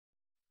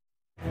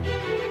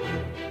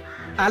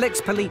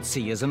Alex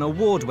Polizzi is an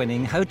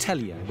award-winning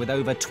hotelier with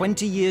over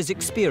 20 years'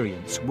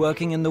 experience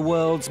working in the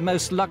world's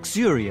most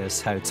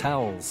luxurious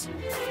hotels.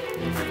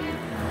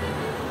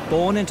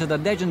 Born into the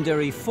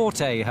legendary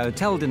Forte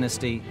hotel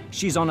dynasty,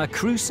 she's on a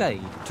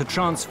crusade to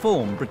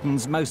transform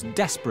Britain's most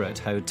desperate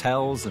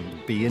hotels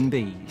and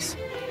B&Bs.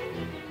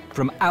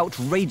 From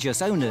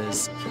outrageous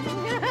owners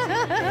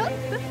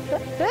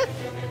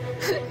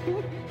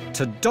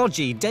to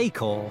dodgy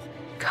decor.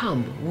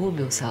 Come, warm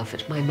yourself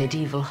at my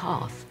medieval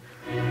hearth.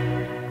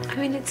 I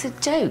mean, it's a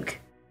joke.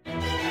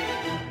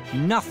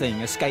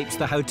 Nothing escapes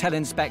the hotel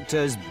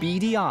inspector's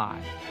beady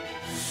eye.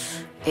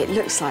 It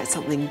looks like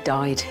something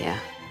died here.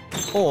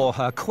 Or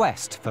her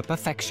quest for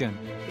perfection.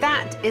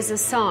 That is a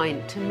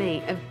sign to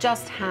me of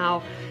just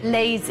how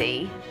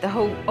lazy the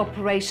whole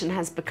operation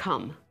has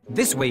become.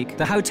 This week,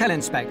 the hotel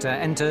inspector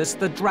enters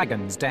the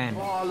Dragon's Den.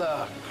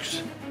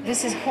 Bollocks.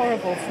 This is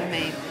horrible for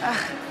me.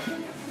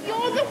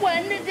 You're the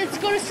one that's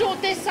going to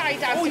sort this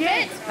side out of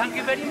it. Thank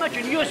you very much,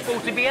 and you're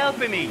supposed to be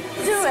helping me.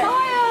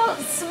 Smile,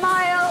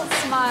 smile,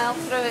 smile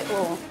through it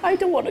all. I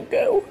don't want to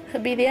go.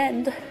 It'll be the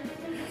end.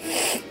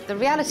 The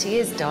reality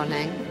is,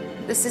 darling,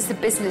 this is the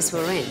business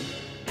we're in.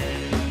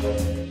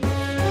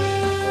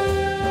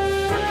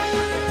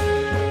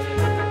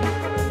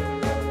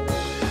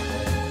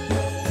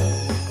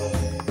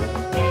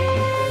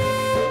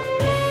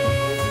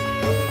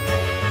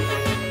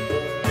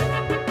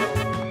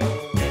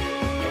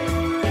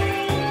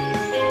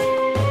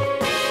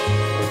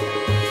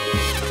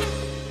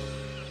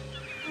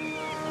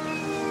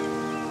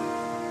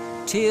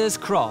 Tiers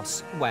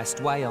Cross,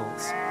 West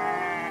Wales.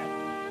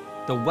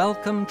 The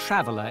Welcome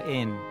Traveller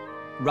Inn,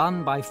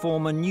 run by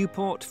former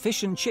Newport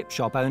fish and chip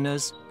shop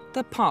owners,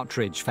 the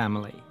Partridge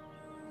family.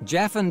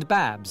 Jeff and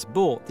Babs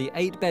bought the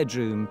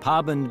 8-bedroom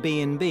pub and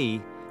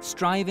B&B,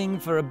 striving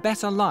for a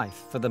better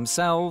life for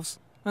themselves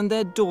and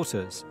their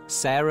daughters,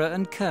 Sarah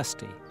and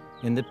Kirsty,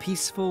 in the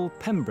peaceful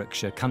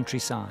Pembrokeshire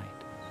countryside.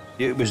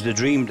 It was the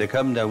dream to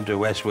come down to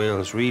West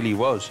Wales, really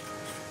was.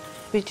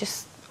 We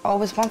just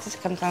always wanted to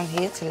come down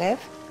here to live.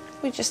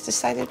 We just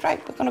decided, right,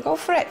 we're going to go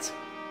for it.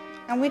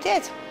 And we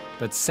did.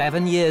 But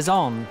 7 years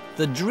on,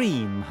 the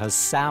dream has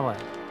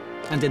soured.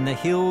 And in the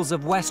hills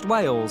of West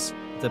Wales,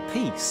 the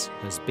peace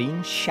has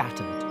been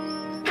shattered.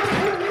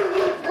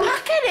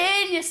 Pack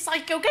it in, you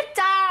psycho. Get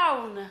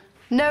down.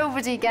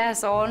 Nobody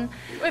gets on.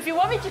 If you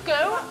want me to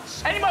go...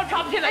 Any more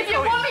problems? If you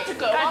want me to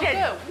go, I'll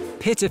go.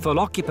 Pitiful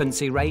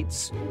occupancy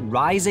rates,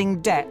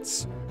 rising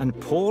debts, and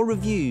poor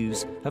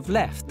reviews have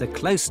left the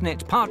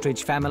close-knit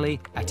Partridge family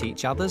at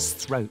each other's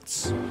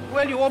throats.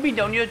 Well, you won't be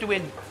down here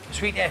doing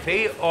Sweet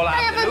FA all I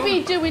afternoon. haven't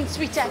been doing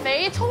Sweet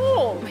FA at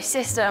all. My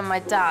sister and my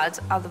dad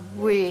are the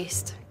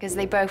worst because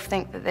they both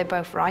think that they're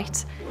both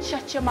right.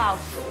 Shut your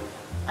mouth.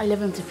 I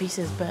love him to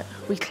pieces, but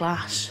we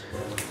clash.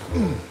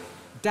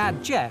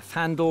 Dad Jeff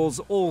handles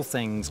all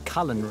things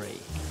culinary.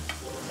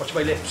 Watch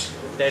my lips.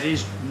 There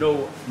is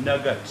no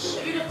nuggets.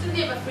 Have you looked in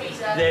the other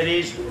freezer? There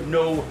is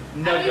no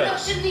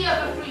nuggets. Have you looked in the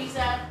other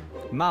freezer?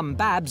 Mum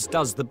Babs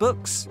does the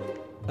books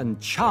and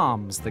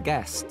charms the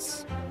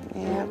guests.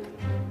 Yeah.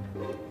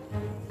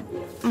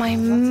 My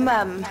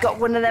mum got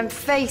one of them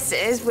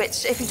faces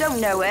which, if you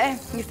don't know her,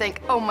 you think,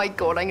 oh my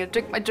God, I'm going to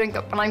drink my drink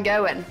up and I'm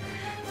going.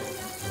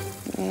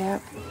 Yeah.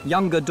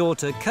 Younger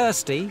daughter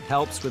Kirsty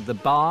helps with the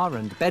bar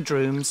and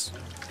bedrooms.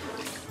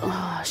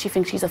 Oh, she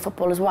thinks she's a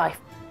footballer's wife.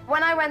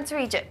 When I went to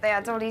Egypt, they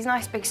had all these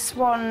nice big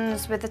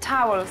swans with the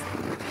towels.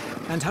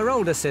 And her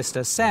older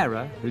sister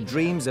Sarah, who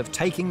dreams of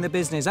taking the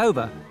business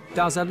over,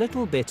 does a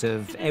little bit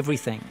of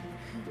everything.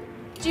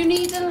 Do you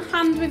need a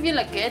hand with your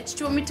luggage? Do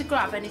you want me to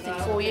grab anything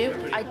for you?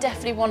 I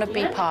definitely want to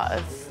be part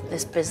of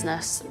this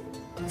business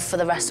for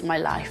the rest of my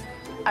life.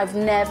 I've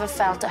never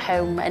felt at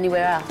home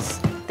anywhere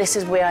else. This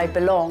is where I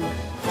belong.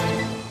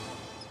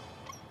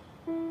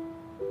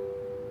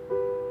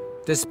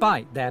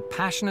 Despite their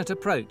passionate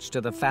approach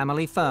to the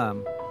family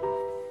firm,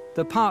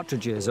 the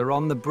Partridges are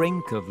on the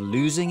brink of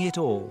losing it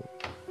all.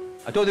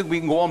 I don't think we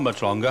can go on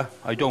much longer.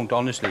 I don't,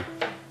 honestly.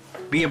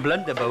 Being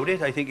blunt about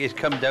it, I think it's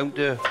come down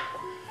to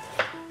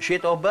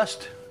shit or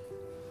bust.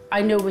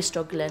 I know we're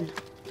struggling.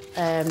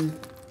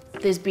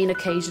 There's been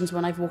occasions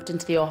when I've walked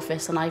into the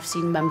office and I've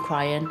seen Mum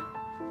crying.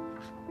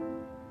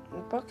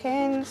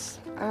 Bookings,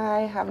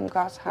 I haven't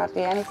got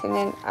hardly anything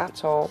in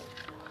at all.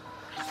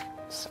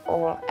 It's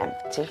all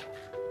empty.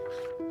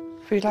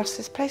 If we lost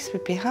this place,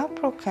 we'd be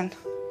heartbroken.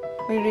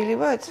 We really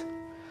would.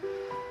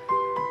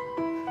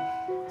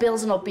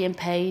 Bills are not being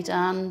paid,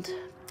 and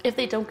if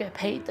they don't get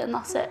paid, then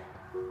that's it.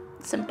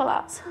 Simple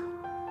as.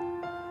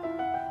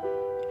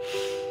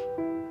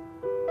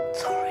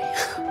 Sorry.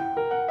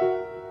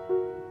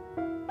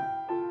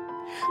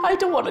 I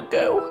don't want to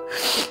go.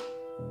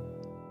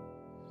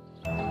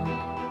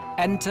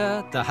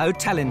 Enter the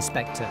hotel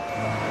inspector.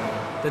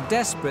 The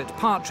desperate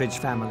Partridge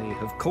family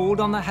have called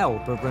on the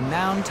help of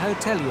renowned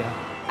hotelier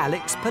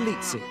Alex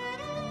Polizzi.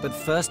 But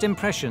first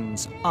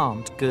impressions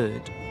aren't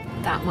good.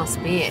 That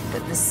must be it,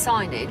 but the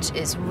signage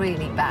is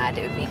really bad.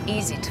 It would be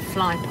easy to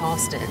fly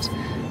past it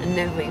and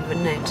nobody would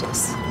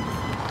notice.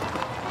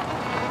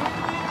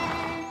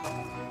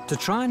 To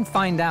try and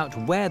find out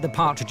where the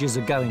partridges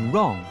are going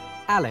wrong,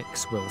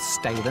 Alex will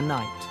stay the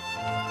night.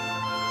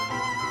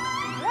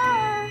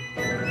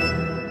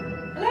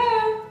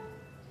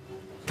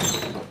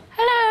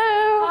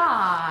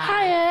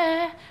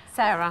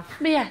 Sarah.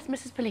 Yes,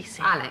 Mrs.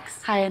 Polisi.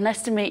 Alex. Hiya,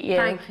 nice to meet you.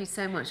 Thank you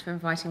so much for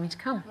inviting me to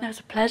come. No, it's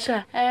a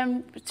pleasure.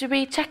 Do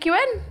we check you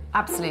in?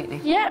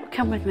 Absolutely. Yeah,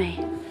 come with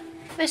me.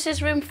 This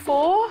is room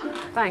 4.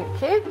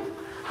 Thank you.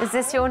 Is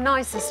this your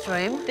nicest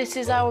room? This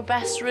is our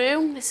best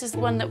room. This is the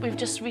one that we've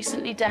just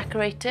recently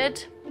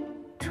decorated.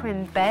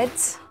 Twin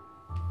beds.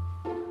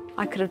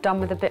 I could have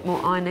done with a bit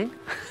more ironing.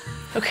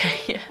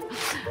 Okay,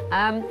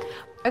 yeah.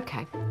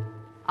 OK.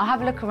 I'll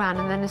have a look around,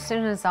 and then as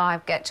soon as I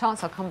get a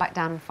chance, I'll come back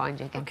down and find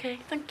you again. OK,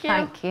 thank you.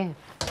 Thank you.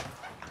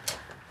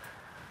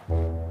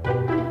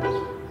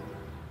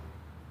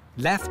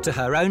 Left to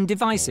her own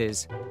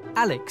devices,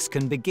 Alex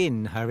can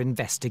begin her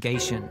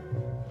investigation.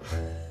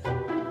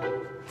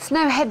 There's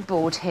no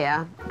headboard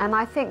here, and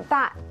I think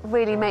that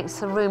really makes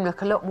the room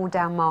look a lot more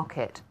down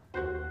market.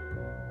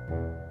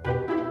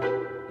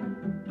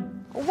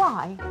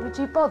 Why would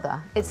you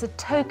bother? It's a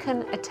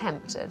token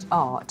attempt at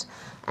art,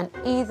 and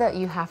either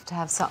you have to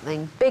have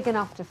something big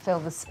enough to fill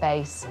the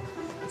space,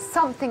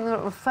 something that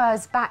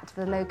refers back to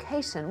the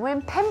location. We're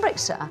in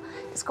Pembrokeshire.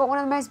 It's got one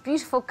of the most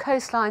beautiful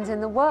coastlines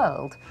in the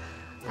world,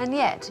 and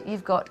yet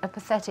you've got a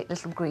pathetic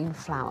little green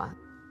flower.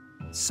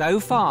 So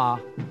far,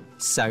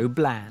 so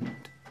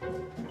bland.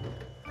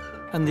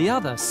 And the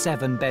other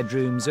 7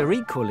 bedrooms are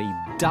equally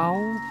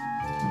dull,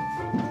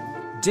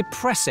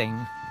 depressing.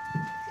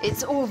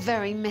 It's all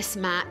very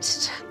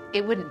mismatched.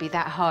 It wouldn't be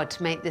that hard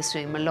to make this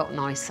room a lot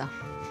nicer.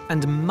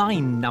 And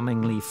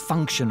mind-numbingly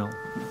functional.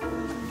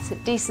 It's a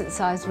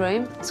decent-sized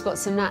room. It's got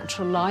some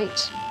natural light.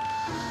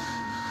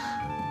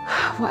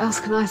 What else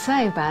can I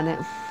say about it?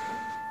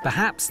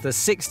 Perhaps the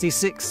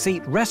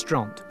 66-seat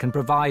restaurant can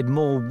provide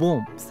more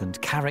warmth and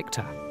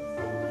character.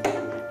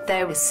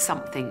 There is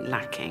something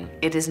lacking.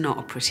 It is not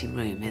a pretty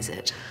room, is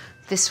it?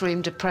 This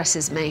room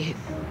depresses me.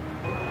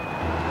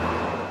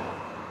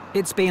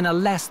 It's been a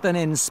less than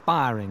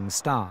inspiring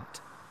start.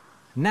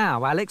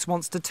 Now Alex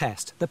wants to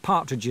test the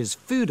partridges'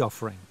 food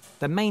offering,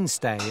 the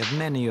mainstay of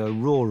many a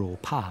rural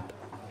pub.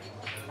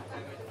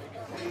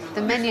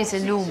 The menu's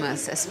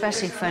enormous,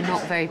 especially for a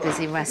not very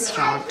busy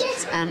restaurant.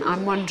 And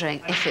I'm wondering,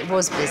 if it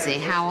was busy,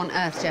 how on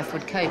earth Jeff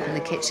would cope in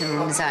the kitchen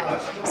on his own.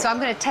 So I'm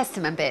going to test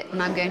him a bit,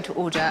 and I'm going to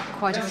order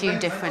quite a few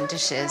different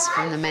dishes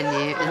from the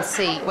menu and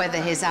see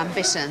whether his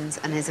ambitions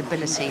and his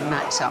ability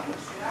match up.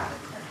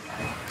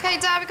 OK,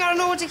 Dad, we've got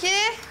an order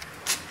here.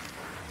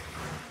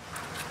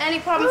 Any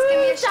problems,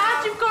 give me a shout.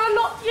 Dad, you've got a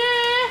lot,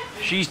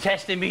 yeah. She's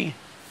testing me.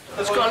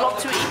 It's got a lot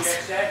to eat.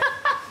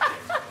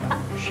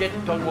 Shit,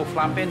 don't go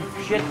flapping.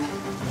 Shit.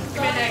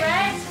 Give me an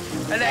egg.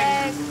 An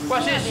egg.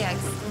 What's this?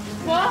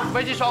 What?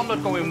 Where's this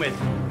omelette going with?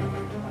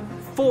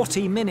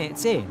 40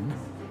 minutes in,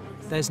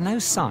 there's no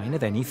sign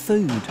of any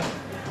food.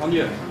 On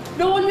you.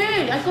 No, on you.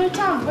 I got it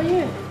down by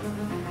you.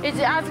 It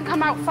hasn't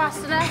come out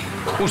fast enough.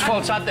 Whose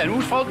fault's that then?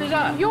 Whose fault is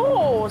that?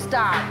 Yours,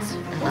 Dad.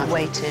 And I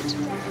waited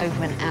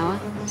over an hour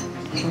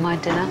for my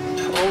dinner.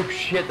 Oh,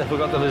 shit, I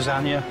forgot the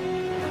lasagna.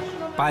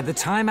 By the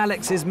time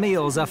Alex's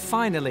meals are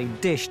finally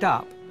dished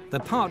up, the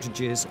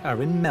partridges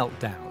are in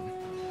meltdown.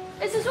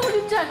 Is this all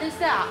you've done, is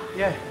that?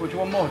 Yeah, would you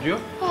want more, do you?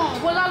 Oh,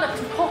 well, that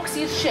looks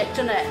epoxy as shit,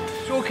 doesn't it?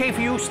 It's OK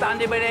for you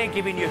standing by there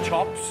giving your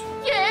chops.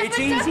 Yeah, it's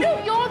but easy.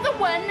 no, you're the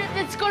one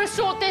that's got to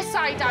sort this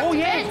side out. Oh,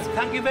 yes,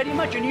 thank you very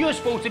much. And you're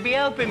supposed to be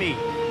helping me,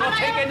 not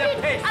taking the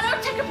piss. I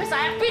don't take a piss, I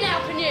have been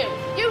helping you.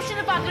 You should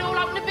have had it all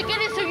out in the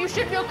beginning, so you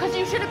should know, because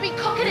you should have been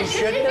cooking it,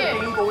 shouldn't you? You shouldn't have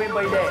been going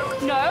by there.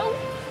 No.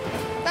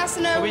 That's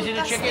no. So is it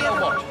a chicken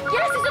or what?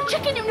 Yes, it's a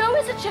chicken. You know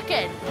it's a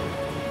chicken.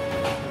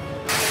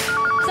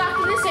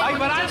 Exactly the same. Hey,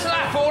 but answer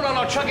that phone or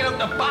I'll chuck it out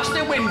the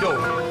bastard window.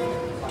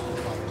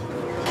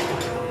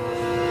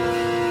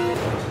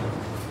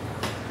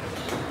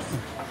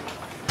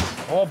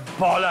 Oh,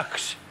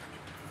 bollocks.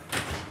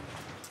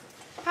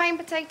 Pine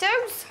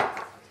potatoes,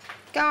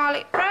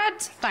 garlic bread.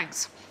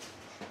 Thanks.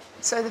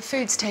 So the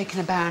food's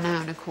taken about an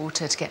hour and a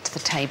quarter to get to the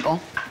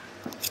table.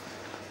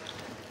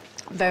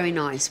 Very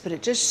nice, but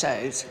it just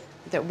shows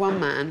that one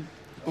man,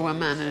 or a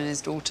man and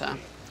his daughter,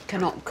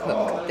 cannot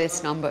cook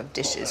this number of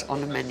dishes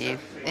on a menu.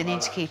 They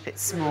need to keep it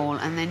small,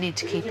 and they need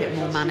to keep it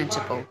more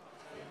manageable.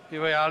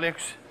 Here we are,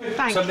 Alex.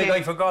 Thank Something you.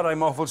 I forgot,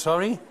 I'm awful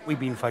sorry. We've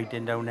been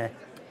fighting down there.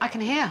 I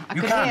can hear. I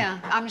You could can?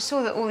 hear. I'm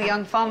sure that all the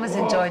young farmers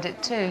enjoyed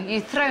it too. You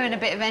throw in a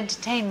bit of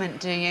entertainment,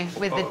 do you,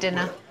 with the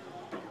dinner?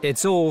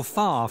 It's all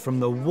far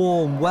from the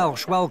warm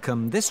Welsh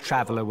welcome this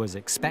traveller was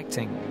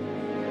expecting.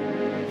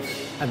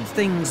 And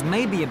things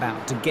may be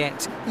about to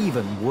get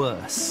even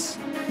worse.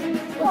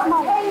 My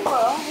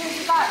neighbour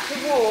who's about to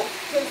walk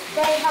because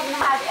they haven't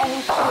had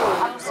any food.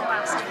 I also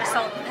asked for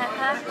salt and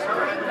pepper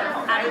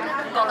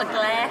and got a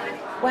glare.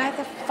 Where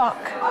the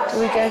fuck do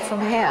we go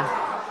from here?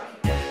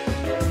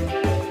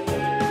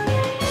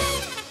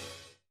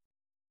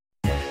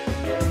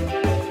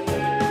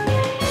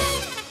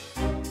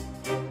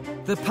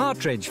 The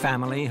Partridge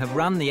family have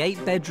run the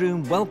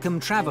 8-bedroom Welcome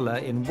Traveller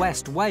in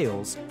West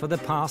Wales for the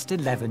past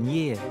 11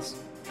 years.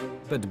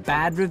 But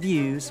bad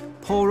reviews,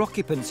 poor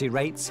occupancy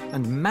rates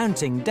and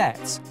mounting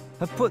debts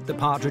have put the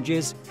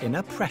Partridges in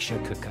a pressure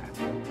cooker.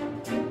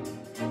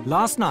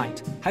 Last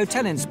night,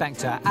 Hotel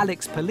Inspector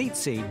Alex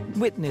Polizzi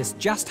witnessed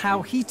just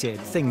how heated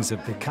things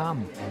have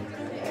become.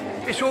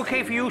 It's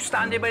okay for you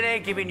standing by there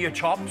giving your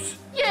chops.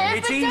 Yeah,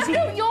 it's but easy.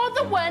 you're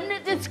the one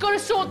that's got to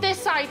sort this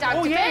side out Oh,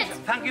 of yes, it.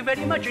 thank you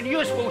very much, and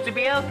you're supposed to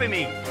be helping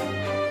me.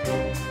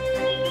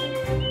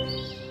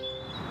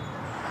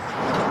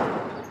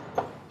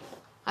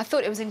 I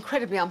thought it was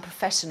incredibly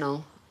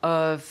unprofessional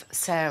of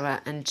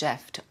Sarah and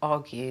Jeff to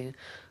argue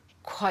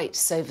quite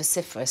so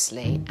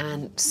vociferously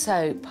and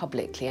so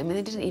publicly. I mean,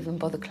 they didn't even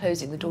bother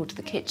closing the door to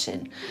the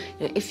kitchen.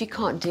 You know, if you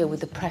can't deal with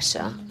the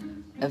pressure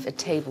of a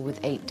table with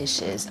 8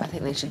 dishes, I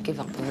think they should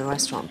give up on the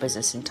restaurant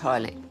business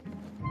entirely.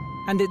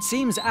 And it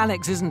seems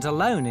Alex isn't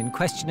alone in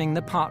questioning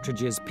the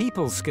Partridges'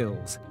 people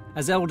skills,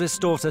 as eldest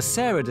daughter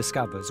Sarah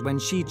discovers when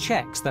she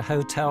checks the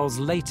hotel's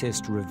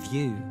latest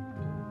review.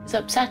 It's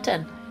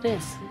upsetting, it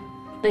is.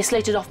 They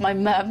slated off my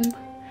mum.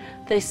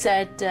 They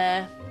said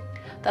the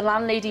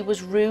landlady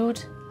was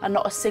rude and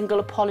not a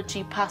single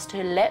apology passed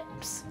her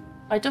lips.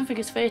 I don't think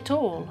it's fair at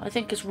all. I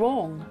think it's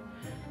wrong.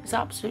 It's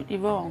absolutely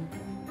wrong.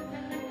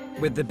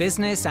 With the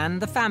business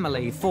and the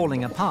family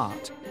falling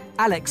apart,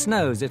 Alex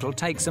knows it'll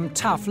take some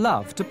tough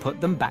love to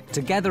put them back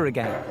together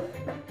again.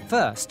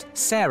 First,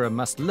 Sarah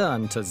must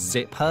learn to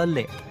zip her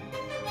lip.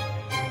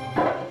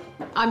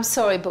 I'm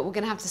sorry, but we're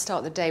going to have to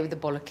start the day with the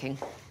bollocking.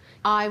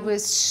 I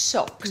was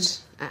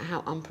shocked at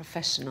how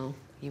unprofessional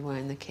you were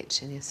in the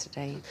kitchen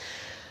yesterday.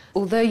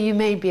 Although you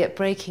may be at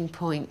breaking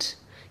point,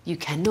 you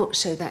cannot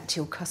show that to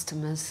your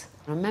customers.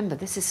 Remember,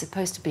 this is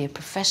supposed to be a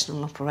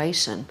professional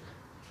operation.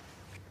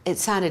 It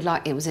sounded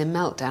like it was in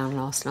meltdown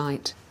last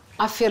night.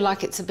 I feel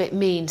like it's a bit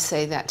mean to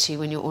say that to you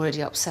when you're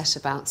already upset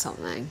about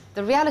something.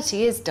 The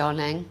reality is,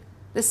 darling,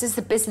 this is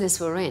the business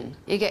we're in.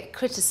 You get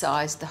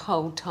criticised the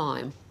whole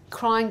time.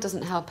 Crying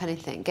doesn't help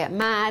anything. Get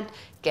mad,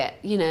 get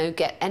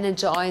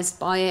energised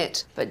by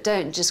it, but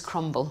don't just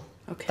crumble.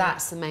 Okay.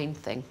 That's the main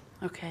thing.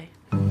 Okay.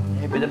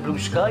 A bit of blue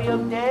sky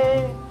out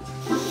there.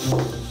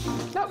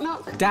 Knock,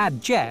 knock.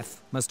 Dad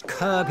Jeff must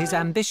curb his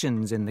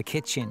ambitions in the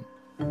kitchen.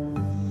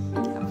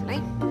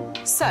 Lovely.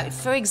 So,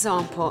 for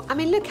example, I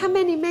mean, look how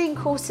many main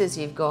courses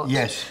you've got.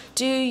 Yes.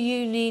 Do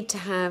you need to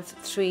have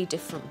 3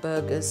 different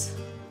burgers?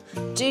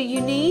 Do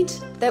you need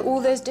all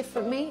those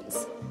different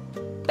meats?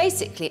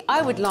 Basically,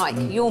 I would like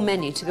your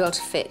menu to be able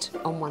to fit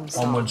on one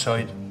side. On one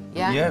side.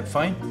 Yeah? Yeah,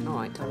 fine. All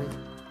right, darling.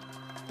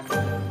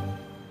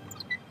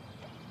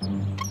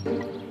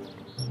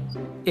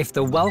 If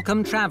the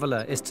Welcome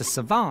Traveller is to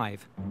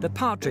survive, the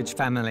Partridge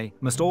family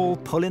must all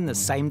pull in the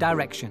same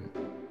direction.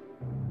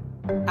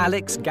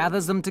 Alex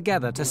gathers them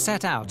together to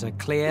set out a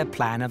clear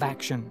plan of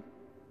action.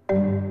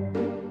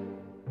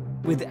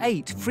 With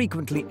 8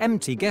 frequently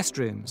empty guest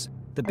rooms,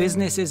 the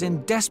business is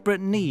in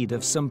desperate need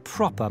of some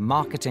proper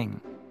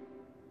marketing.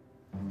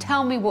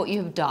 Tell me what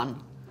you've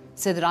done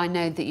so that I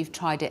know that you've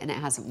tried it and it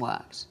hasn't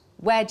worked.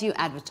 Where do you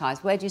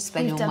advertise? Where do you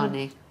spend your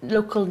money?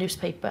 Local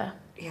newspaper.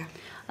 Yeah.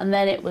 And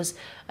then it was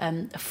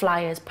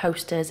flyers,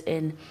 posters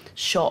in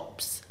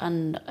shops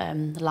and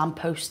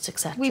lampposts,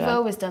 etc. We've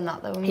always done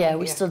that, though. Yeah,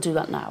 we still do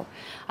that now.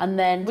 And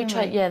then we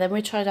tried. Yeah, then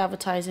we tried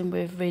advertising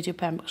with Radio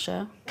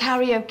Pembrokeshire.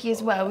 Karaoke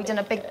as well. We've done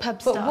a big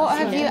pub But stars. what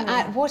have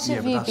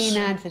you but been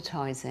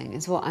advertising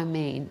is what I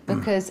mean.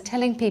 Because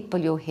telling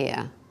people you're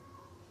here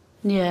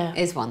Yeah.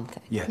 is one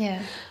thing. Yeah.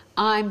 Yeah.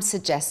 I'm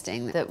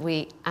suggesting that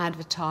we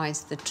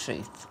advertise the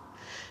truth.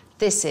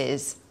 This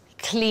is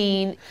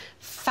clean,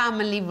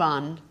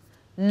 family-run,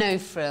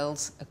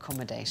 no-frills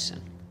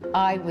accommodation.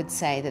 I would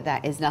say that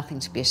that is nothing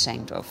to be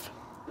ashamed of.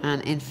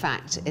 And in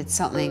fact, it's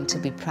something to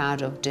be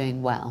proud of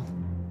doing well.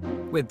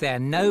 With their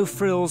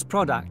no-frills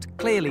product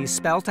clearly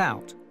spelt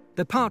out,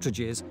 the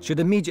Partridges should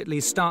immediately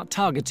start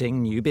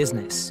targeting new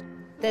business.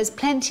 There's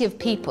plenty of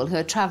people who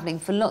are travelling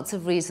for lots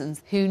of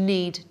reasons who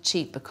need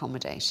cheap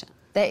accommodation.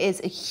 There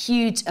is a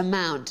huge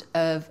amount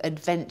of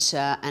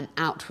adventure and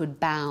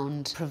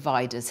outward-bound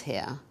providers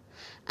here.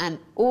 And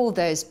all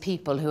those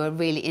people who are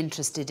really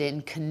interested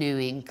in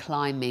canoeing,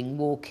 climbing,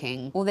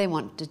 walking, all they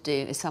want to do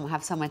is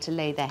have somewhere to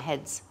lay their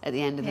heads at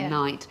the end of the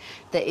night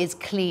that is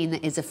clean,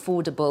 that is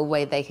affordable,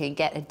 where they can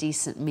get a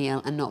decent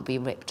meal and not be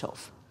ripped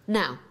off.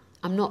 Now,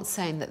 I'm not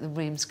saying that the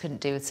rooms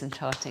couldn't do with some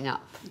charting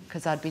up,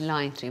 because I'd be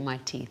lying through my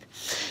teeth.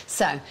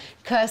 So,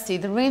 Kirsty,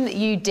 the room that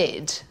you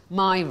did,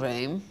 my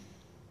room...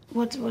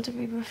 What did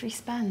we roughly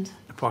spend?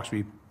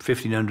 Approximately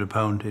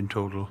 £1,500 in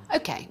total.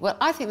 OK, well,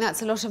 I think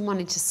that's a lot of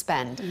money to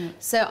spend.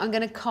 So I'm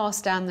going to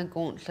cast down the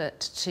gauntlet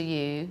to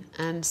you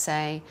and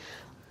say,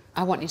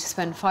 I want you to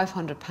spend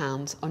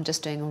 £500 on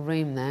just doing a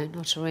room, though,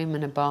 not a room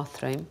and a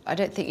bathroom. I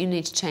don't think you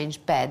need to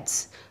change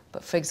beds,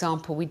 but, for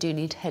example, we do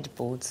need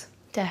headboards.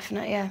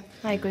 Definitely, yeah.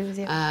 I agree with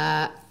you.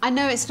 I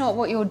know it's not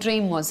what your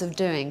dream was of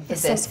doing for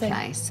It's this something.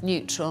 place.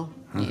 Neutral,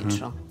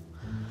 neutral.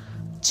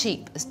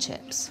 Cheap as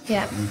chips.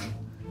 Yeah.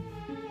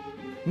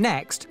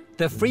 Next,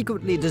 The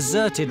frequently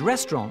deserted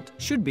restaurant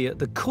should be at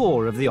the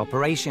core of the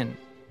operation.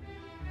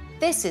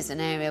 This is an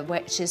area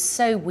which is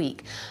so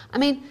weak. I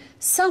mean,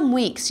 some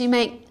weeks you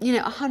make,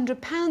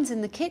 £100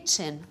 in the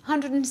kitchen,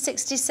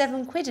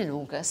 167 quid in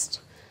August.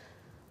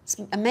 It's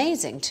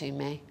amazing to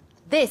me.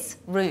 This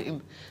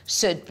room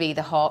should be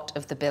the heart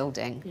of the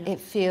building. Yeah. It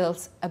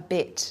feels a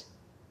bit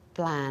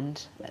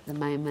bland at the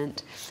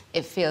moment.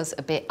 It feels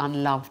a bit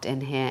unloved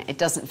in here. It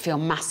doesn't feel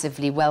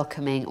massively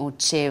welcoming or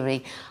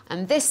cheery.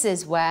 And this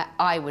is where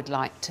I would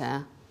like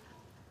to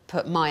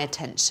put my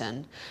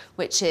attention,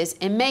 which is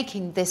in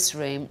making this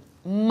room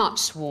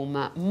much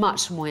warmer,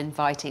 much more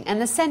inviting,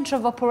 and the centre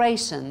of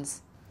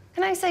operations.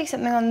 Can I say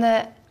something on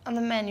the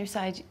menu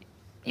side?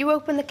 You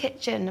open the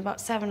kitchen about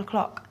 7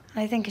 o'clock,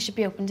 and I think it should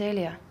be opened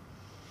earlier.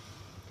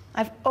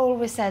 I've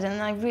always said, and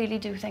I really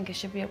do think it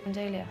should be opened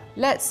earlier.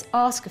 Let's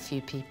ask a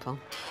few people.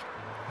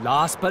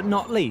 Last but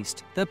not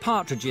least, the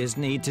Partridges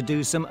need to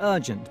do some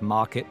urgent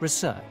market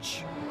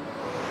research.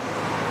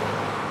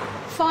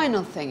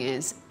 Final thing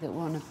is that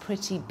we're on a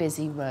pretty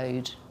busy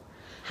road.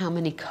 How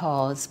many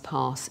cars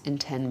pass in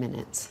 10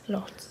 minutes?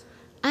 Lots.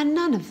 And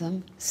none of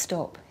them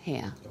stop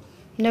here.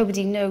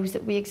 Nobody knows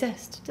that we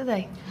exist, do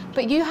they?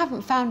 But you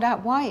haven't found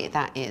out why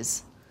that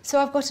is. So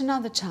I've got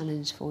another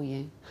challenge for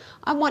you.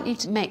 I want you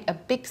to make a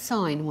big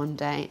sign one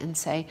day and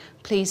say,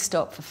 please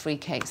stop for free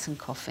cakes and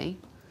coffee.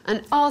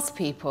 And ask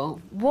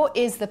people, what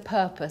is the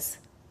purpose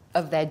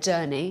of their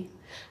journey?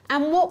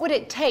 And what would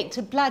it take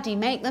to bloody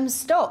make them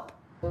stop?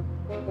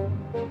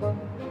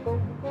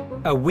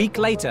 A week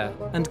later,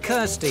 and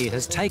Kirsty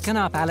has taken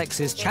up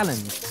Alex's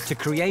challenge to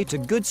create a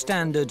good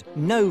standard,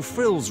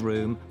 no-frills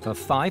room for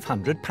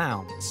 £500.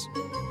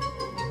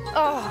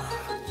 Oh,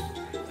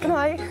 can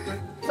I?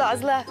 That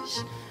is lush.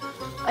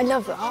 I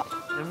love that.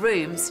 The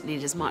rooms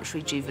need as much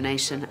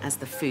rejuvenation as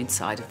the food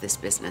side of this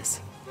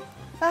business.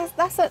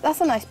 That's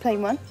a nice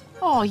plain one.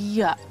 Oh,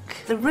 yuck.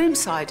 The room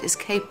side is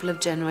capable of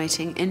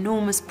generating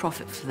enormous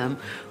profit for them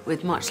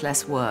with much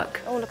less work.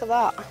 Oh, look at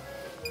that.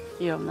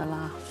 You're on the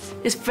laugh.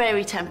 It's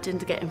very tempting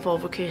to get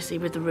involved with Kirsty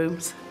with the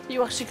rooms. Are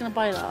you actually going to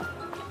buy that?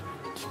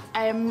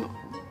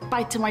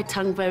 Biting my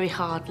tongue very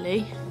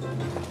hardly.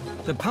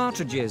 The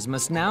Partridges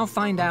must now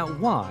find out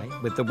why,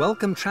 with the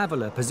welcome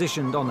traveller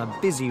positioned on a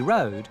busy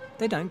road,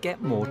 they don't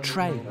get more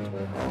trade.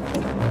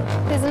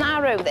 There's an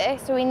arrow there,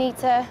 so we need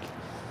to...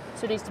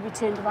 So it needs to be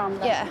turned around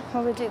then? Yeah,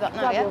 well, we'll do that now,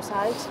 Grab yeah? your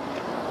side.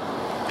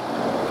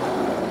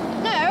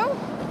 No.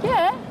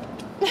 Yeah.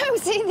 No,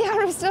 see, the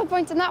arrow's still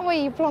pointing that way,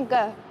 you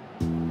plonker.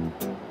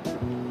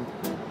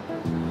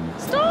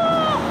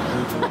 Stop!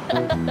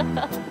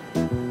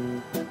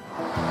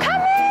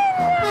 Come in!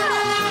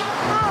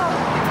 Oh.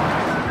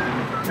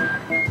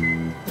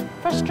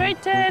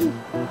 Frustrating.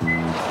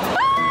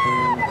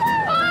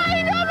 I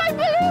got my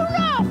balloon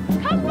off!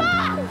 Come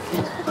back!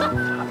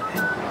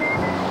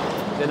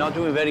 They're not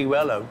doing very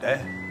well out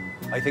there.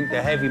 I think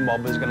the heavy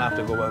mob is going to have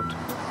to go out.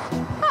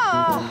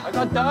 Oh. I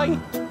got die.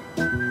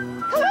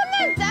 Come on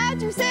then,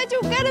 Dad. You said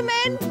you'd get him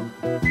in.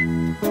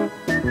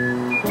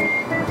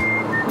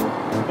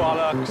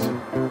 Bollocks.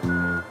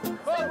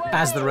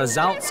 As the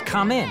results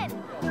come in,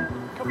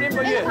 Come in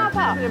by you.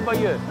 Come in by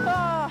you.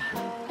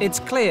 it's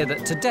clear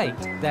that to date,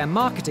 their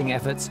marketing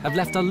efforts have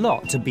left a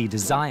lot to be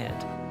desired.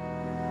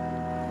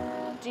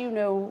 Do you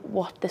know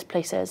what this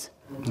place is?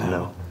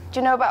 No. Do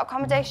you know about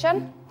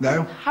accommodation?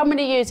 No? How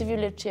many years have you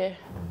lived here?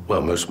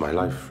 Well, most of my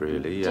life,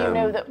 really. Do you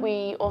know that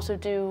we also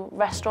do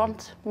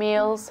restaurant,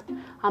 meals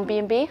and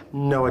B&B?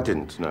 No, I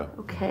didn't, no.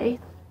 OK.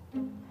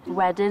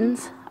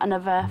 Weddings and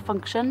other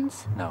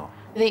functions? No.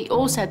 They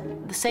all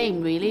said the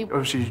same, really.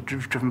 Obviously,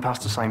 you've driven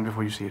past the sign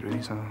before you see it,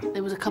 really, so...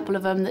 There was a couple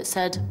of them that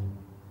said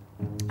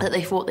that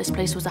they thought this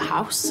place was a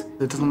house.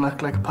 It doesn't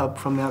look like a pub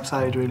from the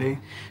outside, really.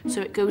 So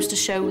it goes to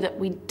show that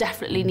we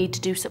definitely need to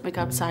do something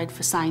outside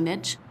for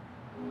signage.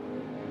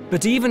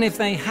 But even if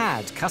they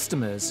had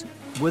customers,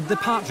 would the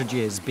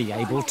Partridges be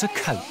able to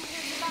cope?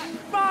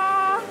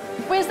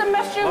 Where's the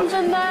mushrooms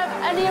and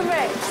the onion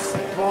rings?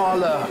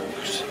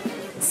 Bollocks.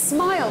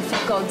 Smile,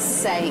 for God's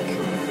sake.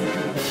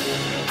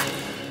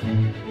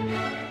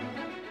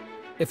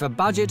 If a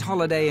budget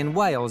holiday in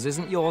Wales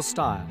isn't your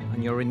style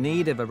and you're in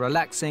need of a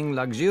relaxing,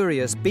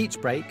 luxurious beach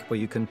break where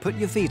you can put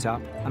your feet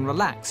up and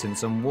relax in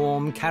some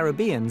warm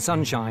Caribbean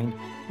sunshine,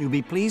 you'll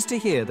be pleased to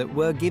hear that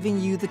we're giving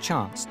you the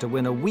chance to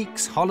win a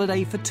week's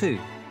holiday for two,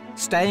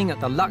 staying at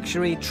the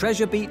luxury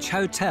Treasure Beach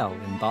Hotel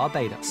in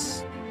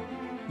Barbados.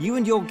 You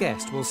and your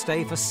guest will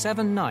stay for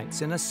 7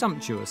 nights in a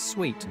sumptuous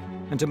suite,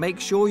 and to make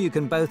sure you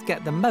can both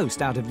get the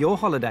most out of your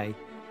holiday,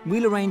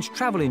 we'll arrange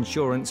travel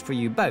insurance for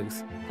you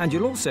both, and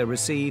you'll also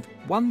receive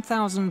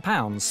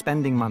 £1,000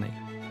 spending money.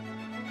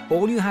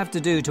 All you have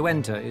to do to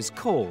enter is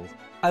call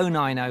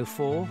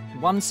 0904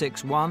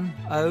 161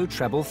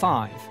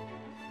 0555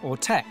 or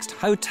text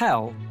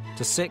HOTEL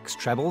to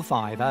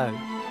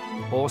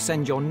 65550, or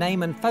send your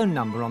name and phone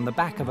number on the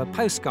back of a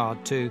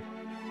postcard to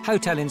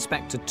Hotel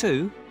Inspector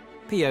 2,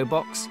 PO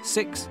Box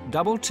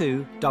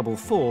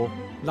 62244,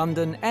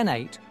 London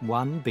N8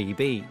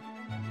 1BB.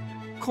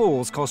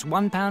 Calls cost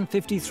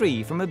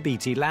 £1.53 from a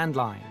BT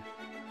landline.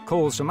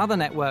 Calls from other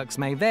networks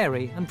may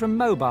vary, and from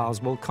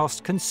mobiles will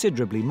cost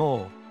considerably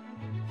more.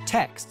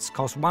 Texts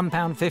cost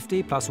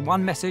 £1.50 plus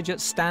one message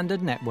at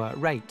standard network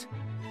rate.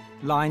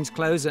 Lines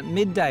close at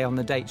midday on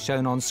the date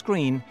shown on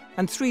screen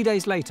and 3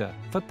 days later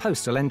for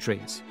postal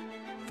entries.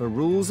 For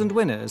rules and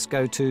winners,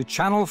 go to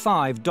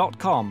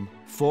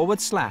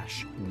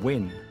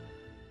channel5.com/win.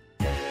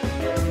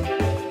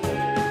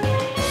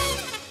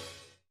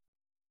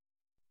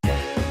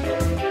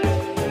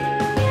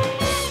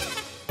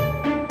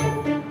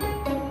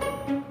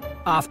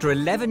 After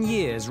 11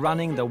 years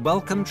running the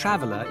Welcome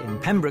Traveller in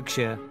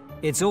Pembrokeshire,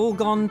 it's all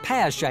gone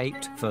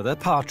pear-shaped for the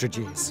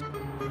Partridges.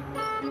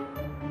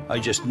 I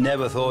just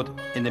never thought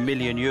in a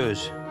million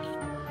years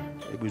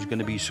it was going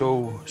to be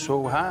so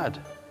hard.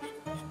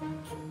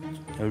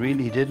 I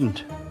really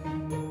didn't.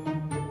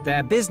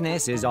 Their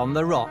business is on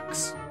the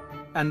rocks,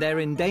 and they're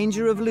in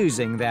danger of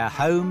losing their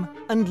home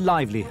and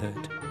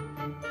livelihood.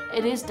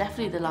 It is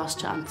definitely the last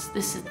chance.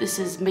 This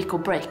is make or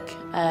break.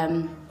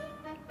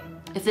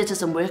 If this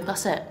doesn't work,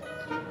 that's it.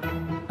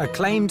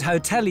 Acclaimed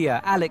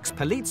hotelier Alex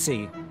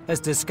Polizzi has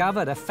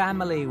discovered a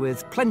family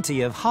with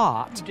plenty of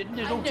heart.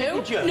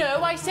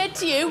 No, I said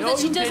to you that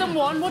she doesn't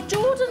want what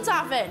Jordan's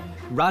having.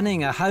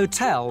 Running a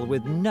hotel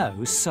with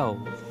no soul.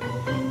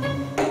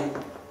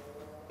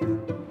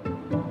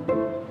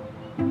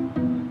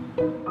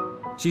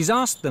 She's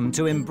asked them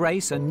to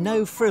embrace a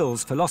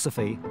no-frills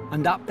philosophy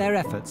and up their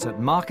efforts at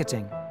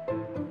marketing.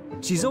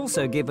 She's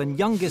also given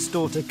youngest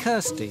daughter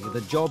Kirsty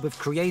the job of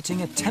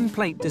creating a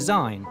template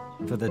design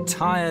for the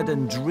tired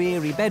and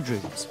dreary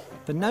bedrooms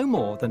for no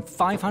more than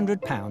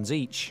 £500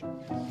 each.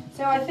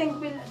 So I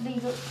think we'll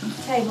leave the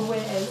table where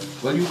it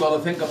is. Well, you've got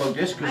to think about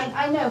this, because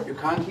I know. you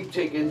can't keep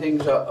taking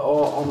things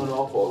on and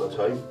off all the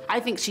time. I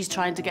think she's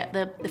trying to get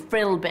the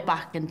frill bit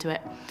back into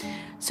it.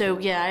 So,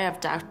 yeah, I have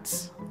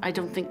doubts. I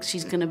don't think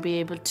she's going to be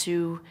able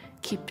to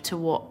keep to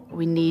what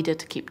we need her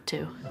to keep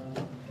to.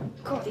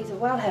 God, these are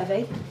well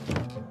heavy.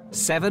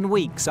 7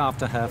 weeks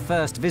after her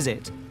first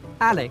visit,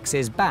 Alex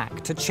is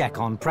back to check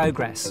on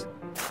progress.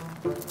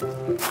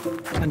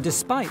 And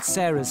despite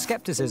Sarah's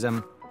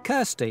scepticism,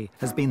 Kirsty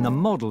has been the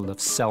model of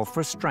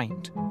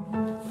self-restraint.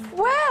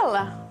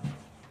 Well,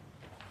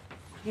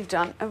 you've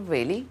done a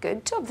really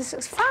good job. This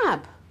looks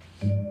fab.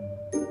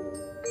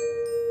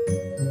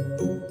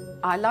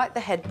 I like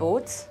the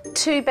headboards.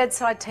 2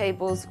 bedside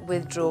tables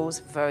with drawers,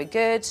 very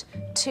good.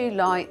 2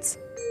 lights.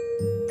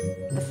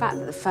 The fact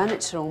that the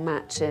furniture all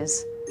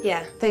matches.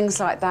 Yeah. Things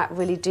like that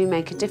really do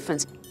make a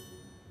difference.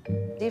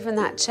 Even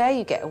that chair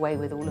you get away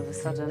with all of a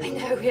sudden. I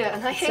know, yeah,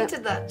 and I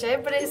hated that chair,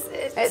 but it's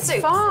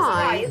fine.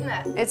 Right, isn't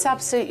it? It's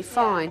absolutely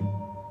fine.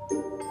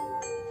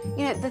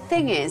 You know, the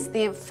thing is,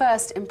 the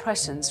first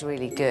impression's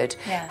really good.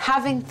 Yeah.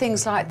 Having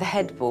things like the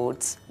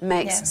headboards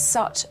makes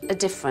such a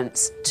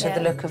difference to the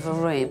look of a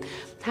room.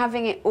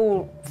 Having it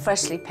all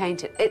freshly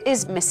painted, it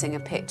is missing a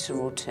picture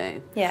or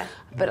two. Yeah.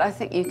 But I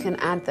think you can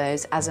add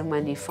those as and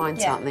when you find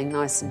something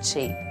nice and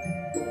cheap.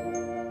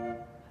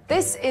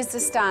 This is the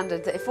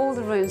standard, that if all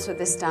the rooms were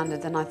this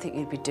standard, then I think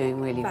you'd be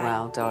doing really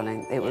well,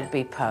 darling. It would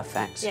be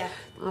perfect. Yeah.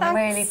 I'm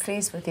really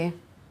pleased with you.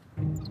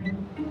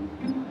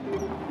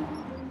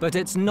 But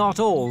it's not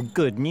all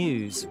good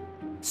news.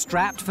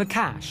 Strapped for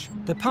cash,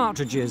 the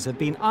Partridges have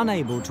been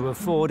unable to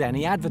afford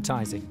any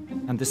advertising,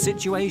 and the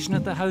situation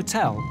at the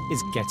hotel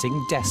is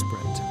getting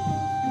desperate.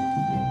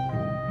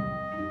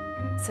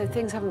 So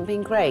things haven't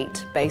been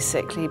great,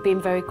 basically,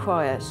 been very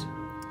quiet.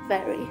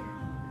 Very.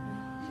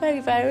 Very,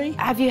 very.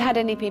 Have you had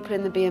any people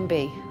in the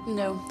B&B?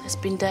 No, it's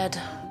been dead.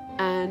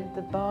 And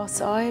the bar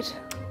side?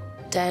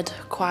 Dead,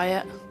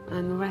 quiet.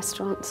 And the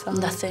restaurant side?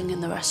 Nothing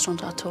in the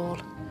restaurant at all.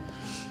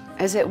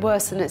 Is it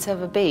worse than it's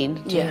ever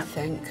been, do you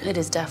think? It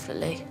is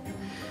definitely.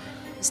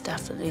 It's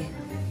definitely.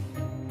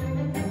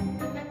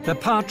 The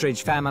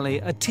Partridge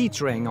family are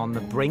teetering on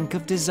the brink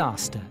of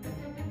disaster.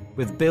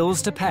 With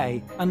bills to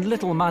pay and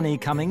little money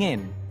coming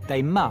in,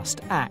 they must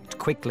act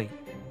quickly.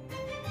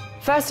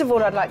 First of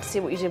all, I'd like to see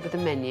what you did with the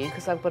menu,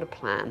 because I've got a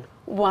plan.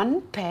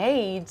 1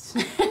 page.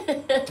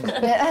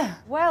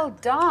 Well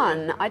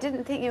done. I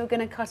didn't think you were going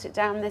to cut it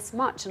down this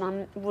much, and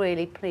I'm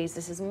really pleased.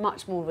 This is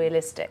much more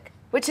realistic.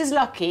 Which is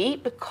lucky,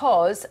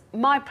 because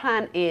my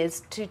plan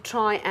is to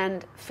try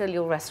and fill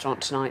your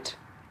restaurant tonight.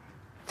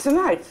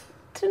 Tonight?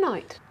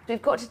 Tonight.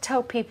 We've got to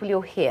tell people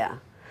you're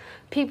here.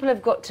 People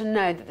have got to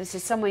know that this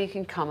is somewhere you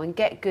can come and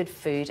get good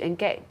food and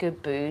get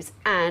good booze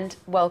and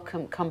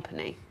welcome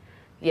company.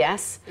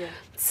 Yes? Yeah.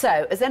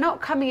 So, as they're not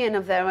coming in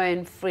of their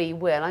own free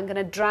will, I'm going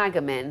to drag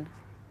them in.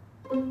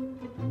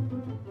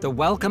 The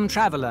Welcome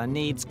Traveller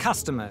needs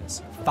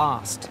customers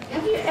fast.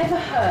 Have you ever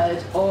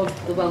heard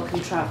of the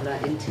Welcome Traveller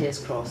in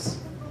Tiers Cross?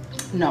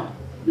 No.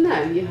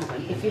 No, you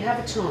haven't. If you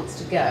have a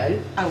chance to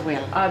go, I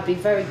will. I'd be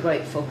very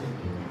grateful.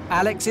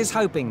 Alex is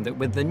hoping that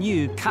with the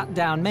new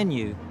cut-down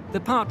menu,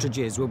 the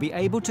Partridges will be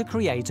able to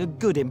create a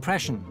good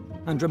impression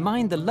and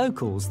remind the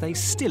locals they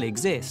still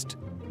exist.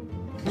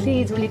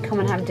 Please, will you come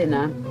and have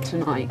dinner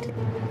tonight?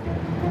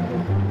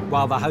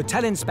 While the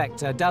hotel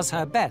inspector does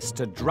her best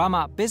to drum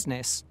up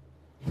business,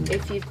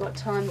 If you've got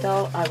time,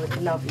 though, I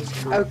would love you to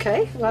come.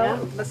 OK, well,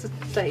 that's a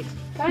date.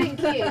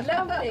 Thank you,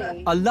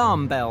 lovely.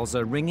 Alarm bells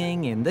are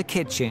ringing in the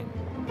kitchen.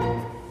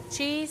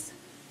 Cheese?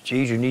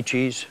 Cheese, you need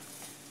cheese.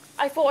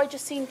 I thought I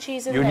just seen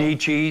cheese in You there. need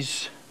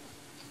cheese.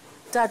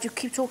 Dad, you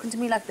keep talking to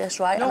me like this,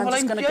 right? No, and I'm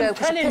just going to go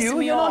because you're pissing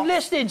me you're off. not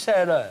listening,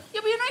 Sarah.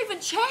 Yeah, but you're not even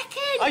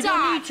checking, I Dad.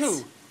 don't need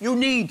to. You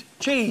need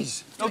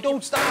cheese. No,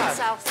 don't start.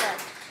 Yourself, then.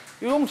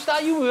 You don't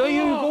start, you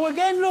go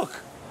again, look.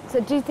 So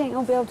do you think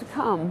you'll be able to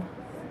come?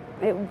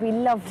 It would be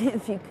lovely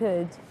if you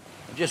could.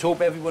 I just hope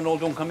everyone all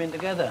don't come in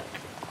together.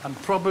 And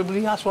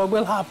probably that's what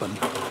will happen.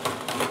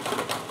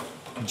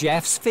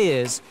 Jeff's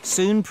fears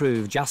soon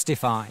prove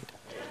justified.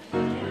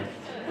 Evening.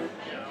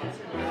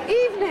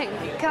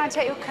 Can I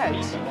take your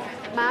coat?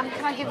 Ma'am,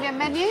 can I give you a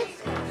menu?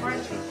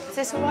 Is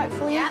this all right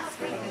for you?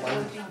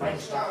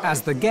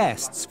 As the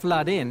guests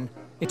flood in,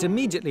 it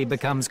immediately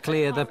becomes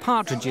clear the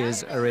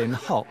partridges are in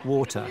hot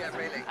water.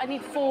 I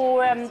need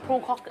 4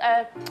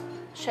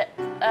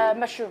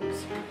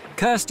 mushrooms.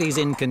 Kirsty's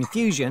in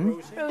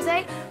confusion.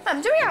 Rosé?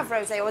 Mum, do we have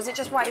rosé or is it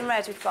just white and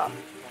red we've got?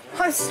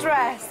 I'm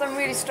stressed. I'm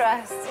really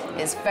stressed.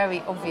 It's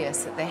very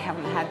obvious that they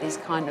haven't had these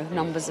kind of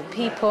numbers of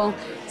people.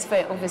 It's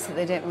very obvious that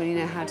they don't really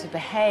know how to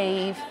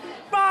behave.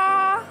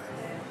 Bah!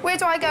 Where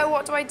do I go?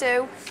 What do I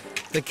do?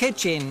 The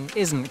kitchen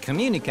isn't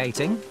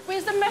communicating.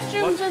 Where's the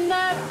mushrooms and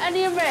the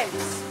onion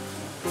rings?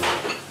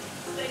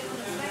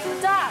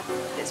 Dad?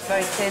 It's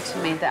very clear to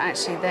me that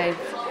actually they're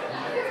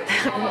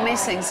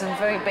missing some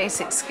very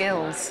basic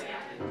skills.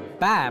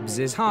 Babs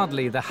is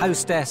hardly the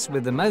hostess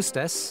with the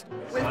mostess.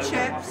 With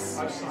chips.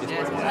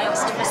 I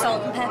asked for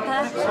salt and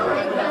pepper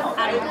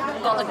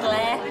and got a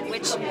glare,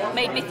 which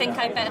made me think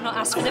I'd better not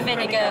ask for the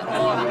vinegar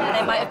or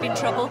there might have been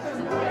trouble.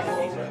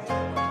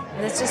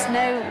 There's just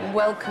no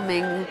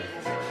welcoming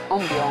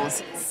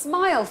ambiance.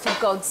 Smile, for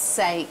God's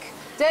sake.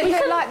 Don't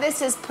look like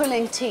this is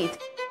pulling teeth.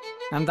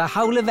 And the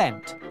whole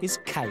event is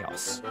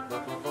chaos.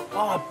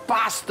 Oh,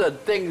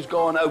 bastard, things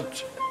going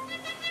out.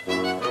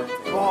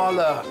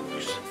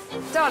 Bollocks.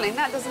 Darling,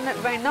 that doesn't look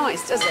very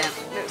nice, does it?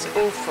 It looks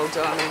awful,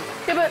 darling.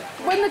 Yeah, but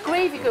when the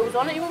gravy goes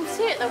on it, you won't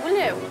see it, though, will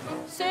you?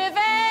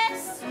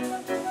 Service!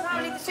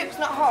 Apparently the soup's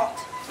not hot.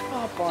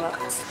 Oh,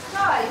 bollocks.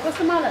 Hi. What's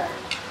the matter?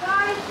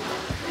 Hi.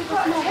 We've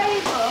got a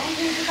table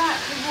who's about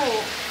to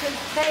walk because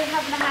they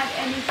haven't had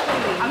any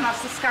food. And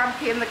that's the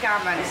scampi and the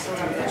gammon.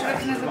 Would you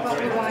like another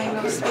bottle of wine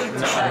or sweet?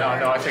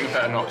 No, I think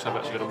better not, because I've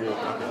actually got to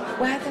walk.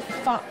 Where the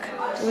fuck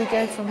do we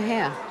go from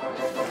here?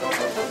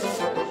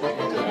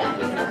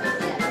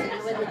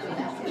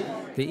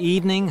 The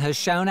evening has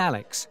shown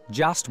Alex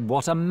just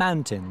what a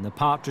mountain the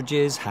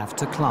partridges have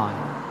to climb.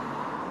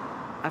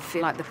 I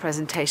feel like the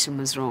presentation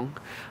was wrong.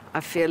 I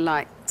feel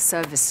like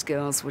service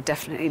skills were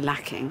definitely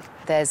lacking.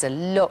 There's a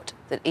lot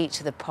that each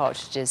of the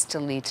partridges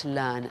still need to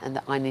learn and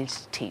that I need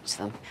to teach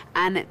them.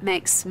 And it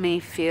makes me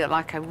feel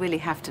like I really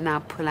have to now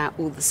pull out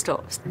all the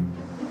stops.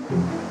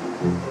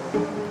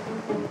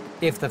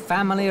 If the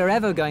family are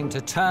ever going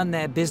to turn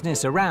their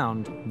business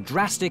around,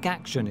 drastic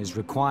action is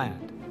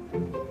required.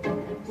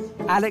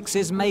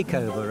 Alex's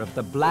makeover of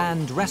the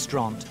bland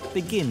restaurant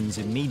begins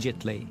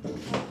immediately.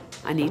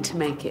 I need to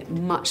make it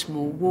much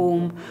more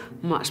warm,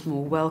 much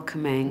more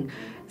welcoming,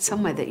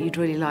 somewhere that you'd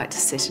really like to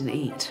sit and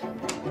eat.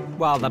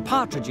 While the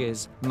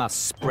partridges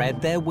must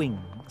spread their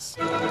wings.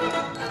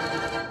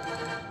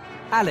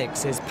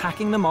 Alex is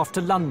packing them off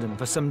to London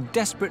for some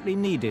desperately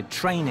needed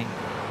training.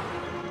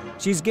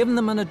 She's given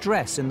them an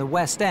address in the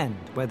West End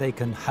where they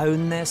can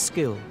hone their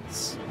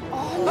skills.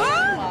 Oh,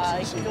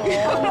 my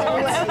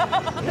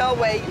God. No,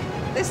 wait.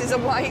 This is a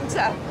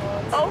wind-up.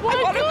 Oh, my God.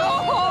 I want to go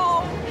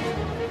home.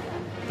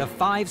 The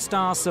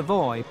five-star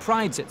Savoy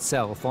prides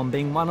itself on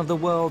being one of the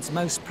world's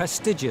most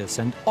prestigious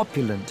and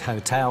opulent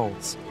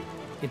hotels.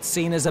 It's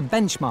seen as a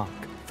benchmark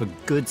for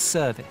good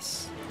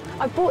service.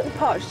 I brought the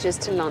partridges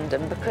to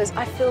London because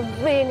I feel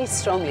really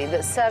strongly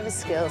that service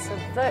skills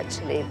are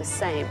virtually the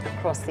same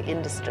across the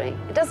industry.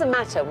 It doesn't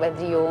matter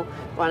whether you're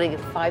running a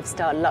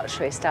five-star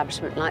luxury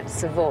establishment like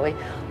Savoy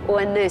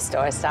or a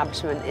no-star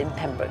establishment in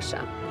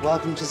Pembrokeshire.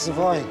 Welcome to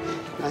Savoy.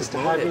 Nice to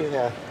have you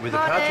here. With the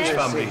Partridge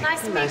family.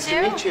 Nice to Nice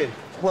to meet you.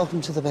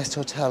 Welcome to the best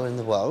hotel in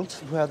the world,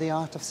 where the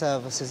art of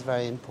service is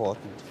very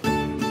important.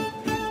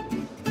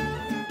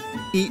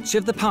 Each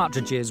of the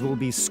partridges will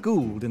be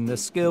schooled in the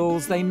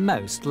skills they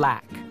most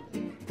lack.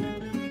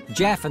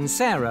 Jeff and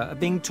Sarah are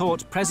being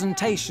taught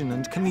presentation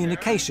and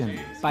communication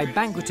by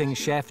banqueting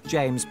chef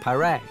James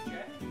Paré,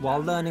 while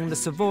learning the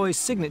Savoy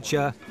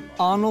signature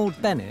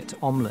Arnold Bennett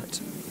omelette.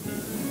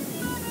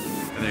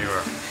 And there you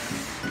are.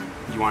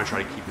 You want to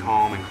try to keep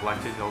calm and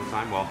collected all the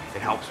time? Well,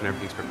 it helps when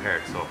everything's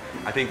prepared. So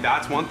I think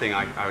that's one thing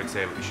I would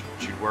say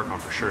we should work on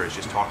for sure, is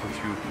just talking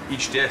through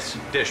each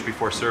dish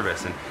before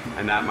service,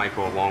 and that might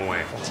go a long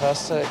way.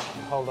 Fantastic.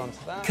 Hold on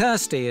to that.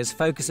 Kirsty is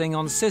focusing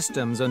on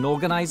systems and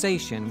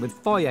organisation with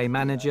foyer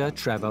manager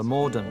Trevor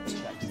Mordaunt.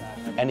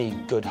 Any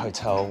good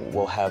hotel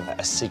will have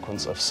a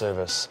sequence of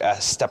service,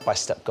 a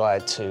step-by-step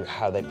guide to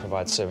how they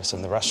provide service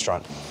in the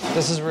restaurant.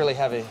 This is really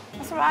heavy.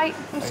 That's all right.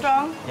 I'm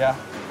strong. Yeah?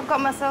 I've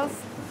got muscles.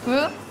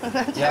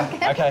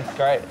 Yeah, okay,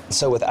 great.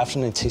 So with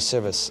afternoon tea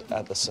service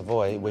at the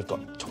Savoy, we've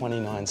got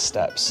 29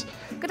 steps.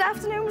 Good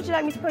afternoon, would you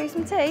like me to pour you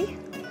some tea?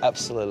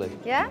 Absolutely.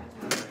 Yeah?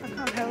 I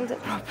can't hold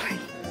it properly.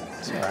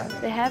 It's all right.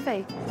 They're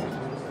heavy.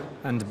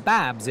 And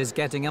Babs is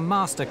getting a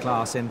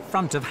masterclass in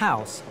front of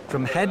house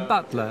from head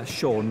butler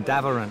Sean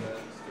Daveron.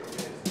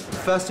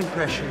 First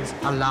impressions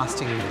are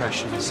lasting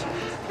impressions.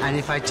 And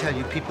if I tell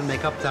you, people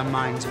make up their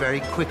minds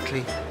very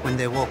quickly when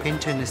they walk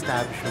into an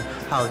establishment,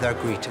 how they're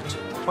greeted.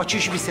 What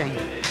you should be saying,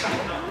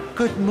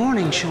 good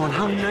morning, Sean,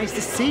 how nice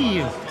to see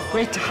you.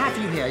 Great to have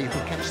you here. You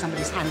can catch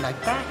somebody's hand like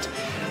that.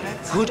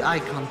 Good eye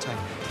contact.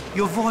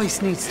 Your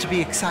voice needs to be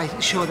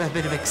excited, show that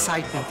bit of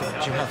excitement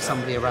that you have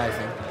somebody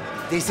arriving.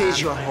 This is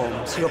your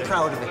home, so you're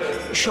proud of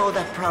it. Show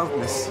that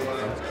proudness.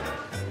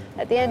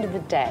 At the end of the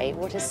day,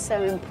 what is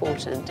so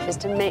important is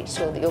to make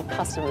sure that your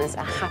customers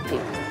are happy.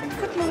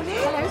 Good morning.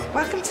 Hello.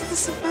 Welcome to the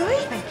Savoy.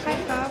 Thank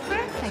you,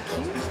 Barbara. Thank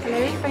you.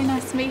 Hello, very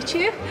nice to meet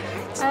you.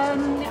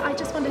 I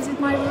just wondered, is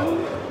my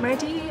room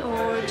ready,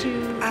 or do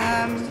you...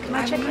 can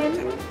I check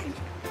in?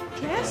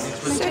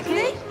 Yes, Can I check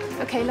certainly.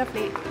 in? Okay,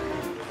 lovely.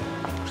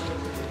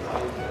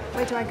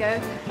 Where do I go?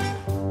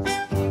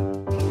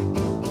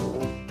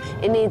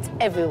 It needs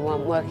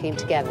everyone working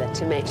together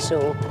to make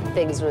sure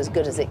things are as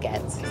good as it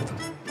gets.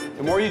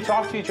 The more you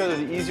talk to each other,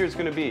 the easier it's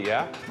going to be,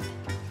 yeah?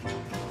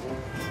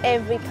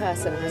 Every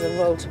person has a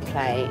role to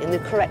play in the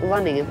correct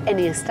running of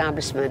any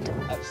establishment.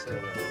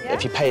 Absolutely. Yeah?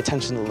 If you pay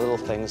attention to the little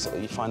things,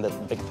 you find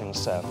that big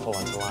things fall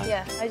into line.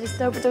 Yeah, I just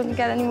hope it doesn't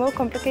get any more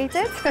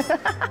complicated.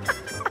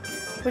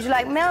 Would you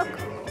like milk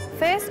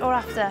first or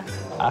after?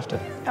 After.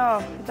 Oh,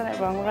 I've done it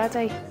wrong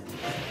already.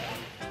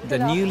 The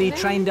newly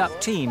trained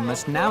up team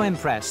must now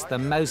impress the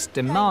most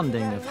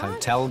demanding of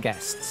hotel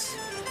guests.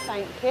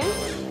 Thank you.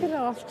 Good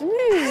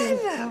afternoon.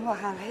 Hello,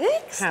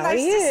 Alex. How nice are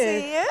you? to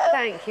see you.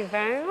 Thank you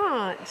very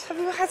much. Have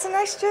you had a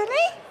nice journey?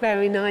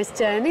 Very nice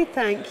journey,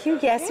 thank you.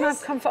 Yes, and Yes.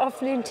 I've come for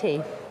afternoon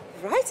tea.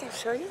 Right, I'll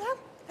show you that.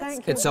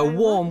 Thank you. It's a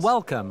warm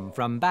welcome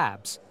from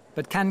Babs,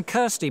 but can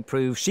Kirsty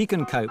prove she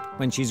can cope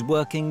when she's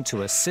working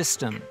to a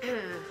system?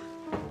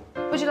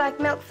 Would you like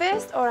milk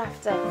first or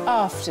after?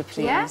 After,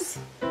 please. Yes?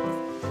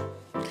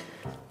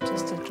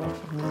 Just a drop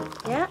of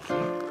milk. Yeah.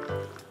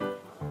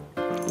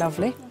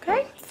 Lovely.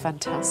 Okay.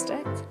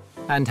 Fantastic.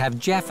 And have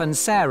Jeff and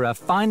Sarah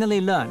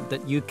finally learnt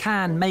that you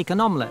can make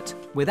an omelette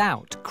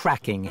without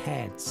cracking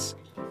heads?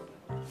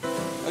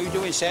 How you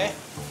doing, sir?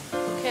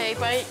 Okay,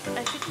 but I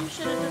think you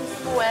should have done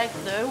some more egg,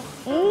 though.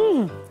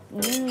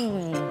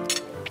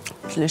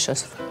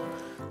 Delicious.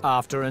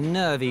 After a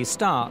nervy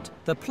start,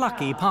 the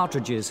plucky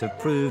partridges have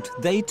proved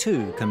they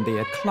too can be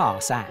a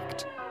class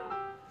act.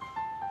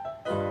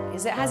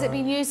 Has it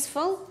been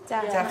useful?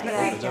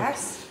 Definitely,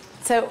 yes.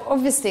 So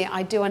obviously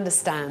I do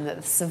understand that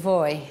the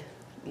Savoy,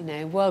 you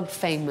know, world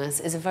famous,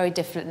 is a very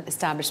different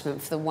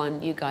establishment for the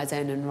one you guys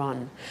own and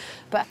run.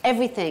 But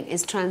everything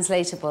is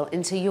translatable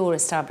into your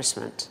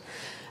establishment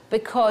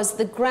because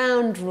the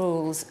ground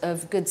rules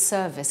of good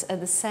service are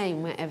the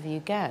same wherever you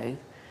go.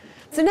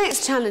 The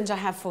next challenge I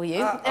have for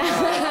you,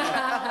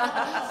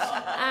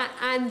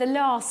 and the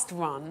last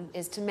one,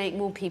 is to make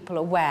more people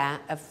aware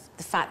of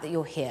the fact that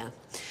you're here.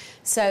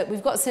 So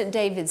we've got St.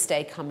 David's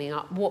Day coming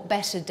up. What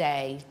better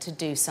day to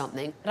do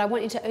something? But I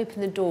want you to open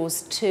the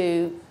doors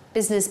to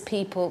business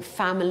people,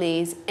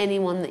 families,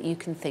 anyone that you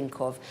can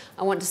think of.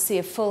 I want to see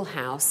a full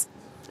house.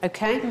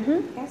 OK?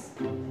 Mm-hmm. Yes.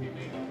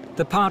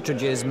 The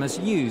partridges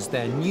must use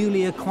their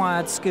newly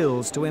acquired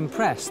skills to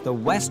impress the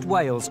West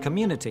Wales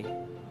community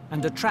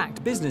and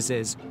attract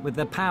businesses with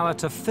the power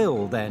to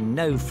fill their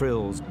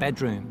no-frills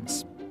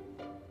bedrooms.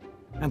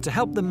 And to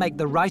help them make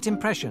the right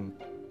impression,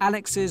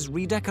 Alex's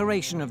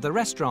redecoration of the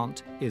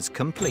restaurant is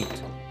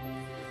complete.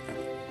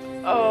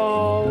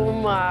 Oh,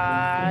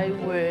 my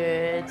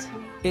word.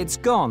 It's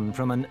gone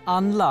from an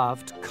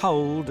unloved,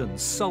 cold and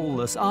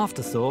soulless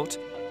afterthought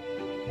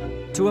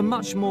to a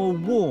much more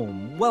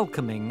warm,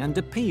 welcoming and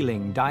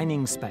appealing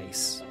dining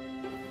space.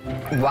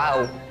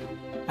 Wow.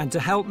 And to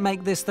help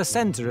make this the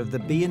centre of the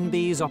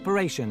B&B's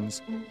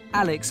operations,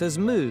 Alex has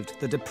moved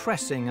the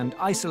depressing and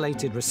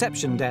isolated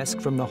reception desk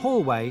from the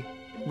hallway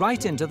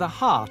right into the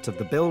heart of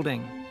the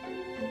building.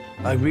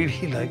 I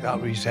really like that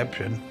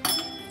reception.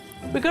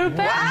 We got a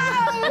bed.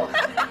 Wow!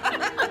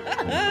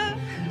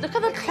 Look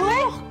at the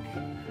clock.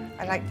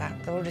 I like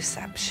that, the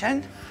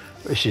reception.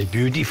 This is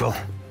beautiful.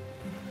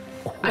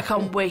 I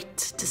can't wait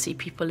to see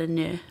people in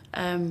here.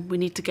 We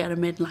need to get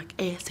them in like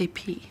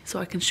ASAP so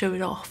I can show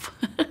it off.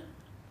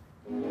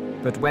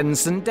 But when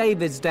St.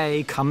 David's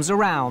Day comes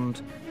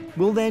around,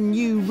 will their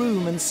new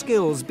room and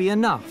skills be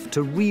enough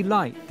to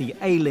relight the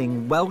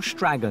ailing Welsh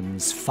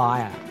dragon's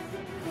fire?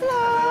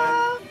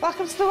 Hello!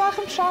 Welcome to the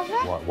Welcome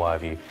Traveller. Why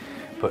have you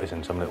put us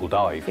in some little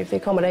dive? If the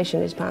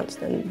accommodation is pants,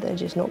 then they're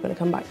just not going to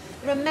come back.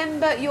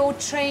 Remember your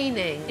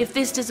training. If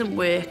this doesn't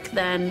work,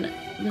 then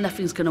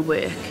nothing's going to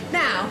work.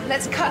 Now,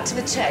 let's cut to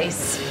the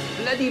chase.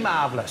 Bloody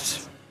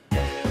marvellous.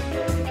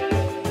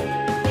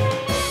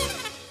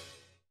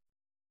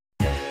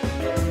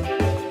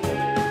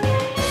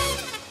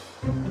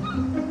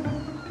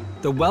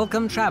 The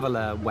Welcome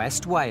Traveller,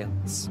 West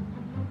Wales.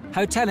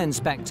 Hotel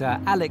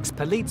Inspector Alex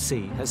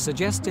Polizzi has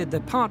suggested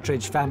the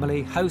Partridge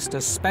family host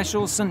a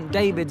special St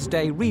David's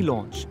Day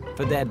relaunch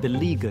for their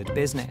beleaguered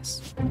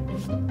business.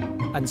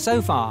 And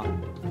so far,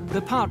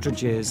 the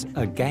Partridges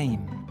are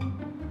game.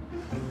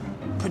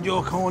 Put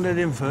your corner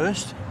in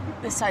first.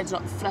 This side's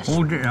not flush.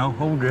 Hold it now,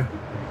 hold it.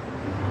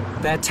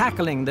 They're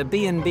tackling the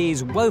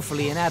B&B's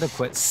woefully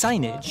inadequate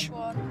signage.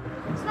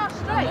 It's not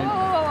straight.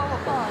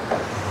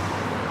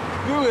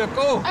 Here we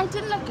go. I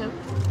didn't look good.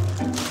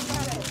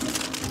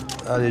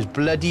 That is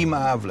bloody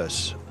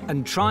marvellous.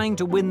 And trying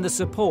to win the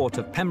support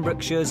of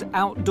Pembrokeshire's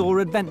outdoor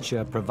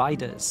adventure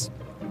providers.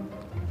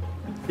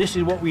 This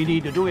is what we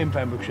need to do in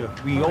Pembrokeshire.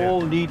 We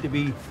all need to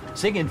be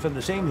singing from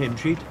the same hymn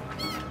sheet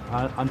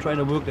and trying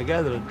to work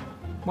together.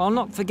 While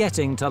not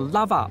forgetting to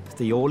love up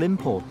the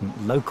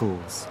all-important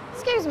locals.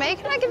 Excuse me,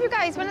 can I give you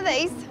guys one of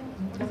these?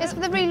 It's for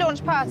the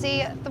relaunch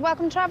party, the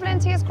Welcome Traveller in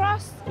Tears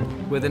Cross.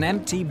 With an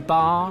empty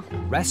bar,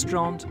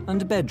 restaurant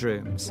and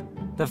bedrooms,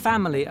 the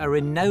family are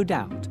in no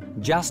doubt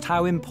just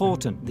how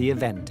important the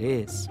event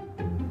is.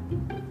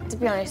 To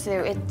be honest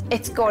with you,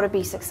 it's got to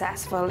be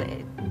successful.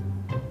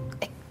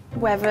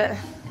 Whether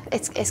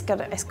it's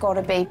got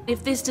to be.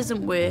 If this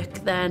doesn't work,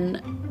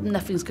 then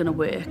nothing's going to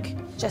work.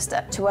 Just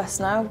up to us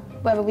now,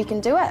 whether we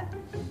can do it.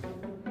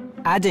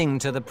 Adding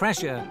to the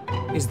pressure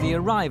is the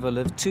arrival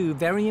of two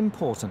very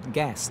important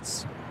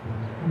guests.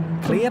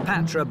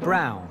 Cleopatra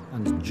Brown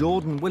and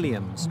Jordan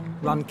Williams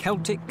run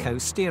Celtic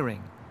Coast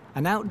Steering,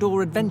 an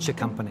outdoor adventure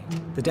company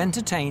that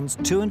entertains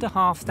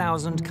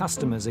 2,500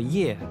 customers a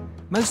year,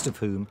 most of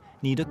whom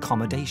need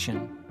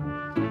accommodation.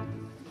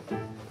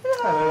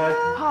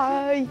 Hello.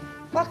 Hi.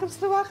 Welcome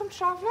to the Welcome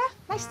Traveller.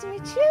 Nice to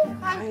meet you.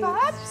 I'm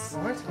Babs.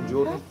 All right, I'm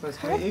Jordan. Nice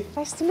to meet you.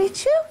 Nice to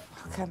meet you.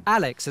 Welcome.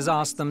 Alex has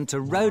asked them to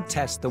road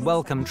test the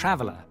Welcome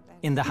Traveller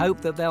in the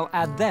hope that they'll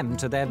add them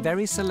to their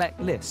very select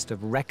list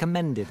of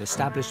recommended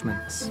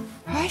establishments.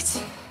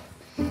 Right.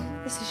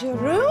 This is your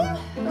room.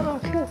 Oh,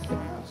 cool.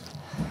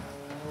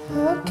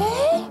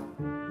 Okay.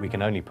 We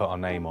can only put our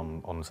name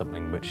on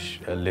something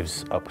which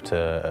lives up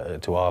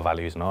to our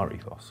values and our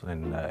ethos.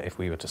 And if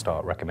we were to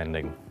start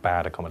recommending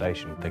bad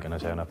accommodation, they're going to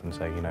turn up and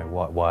say, you know,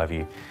 why have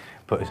you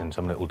put us in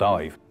some little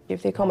dive?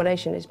 If the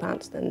accommodation is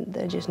pants, then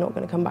they're just not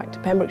going to come back to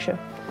Pembrokeshire.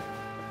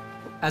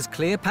 As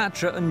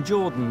Cleopatra and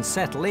Jordan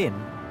settle in,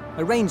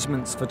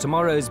 arrangements for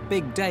tomorrow's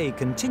big day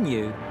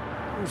continue.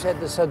 Who said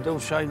the sun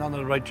don't shine on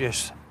the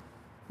righteous?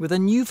 With a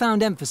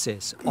newfound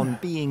emphasis on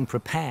being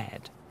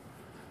prepared.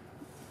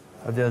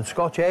 I've done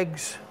Scotch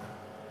eggs,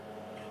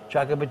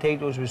 jacket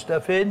potatoes with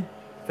stuff in,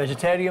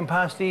 vegetarian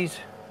pasties,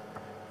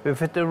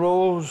 buffet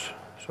rolls,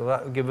 so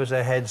that'll give us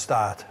a head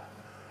start.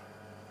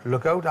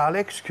 Look out,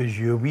 Alex, because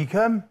here we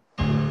come.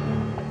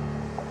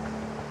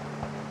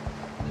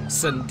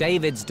 St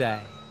David's Day,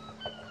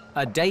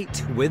 a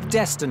date with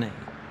destiny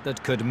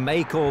that could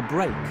make or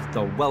break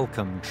the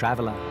Welcome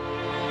Traveller.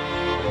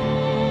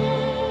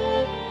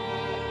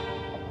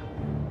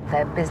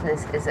 Their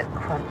business is at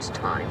crunch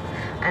time,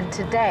 and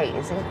today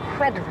is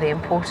incredibly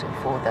important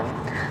for them.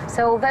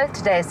 So although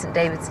today is St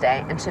David's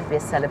Day and should be a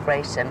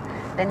celebration,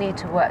 they need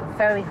to work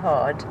very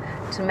hard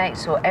to make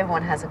sure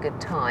everyone has a good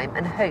time,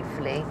 and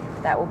hopefully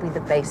that will be the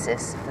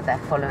basis for their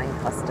following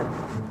custom.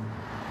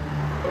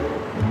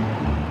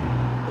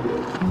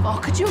 Oh,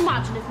 could you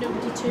imagine if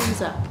nobody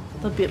turns up?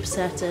 That'd be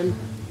upsetting.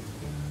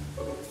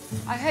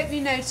 I hope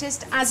you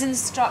noticed, as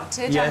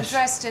instructed, yes. I'm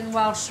dressed in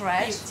Welsh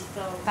red.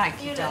 Beautiful.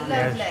 Thank you, darling.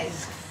 Lovely.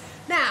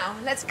 Now,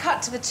 let's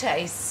cut to the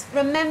chase.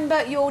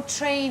 Remember your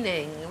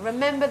training.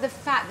 Remember the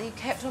fact that you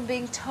kept on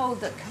being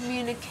told that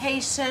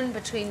communication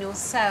between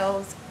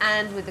yourselves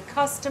and with the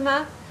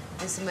customer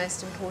is the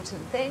most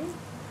important thing.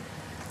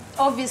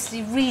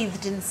 Obviously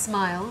wreathed in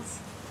smiles.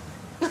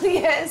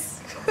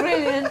 Yes,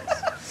 brilliant.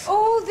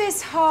 All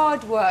this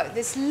hard work,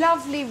 this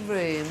lovely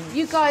room,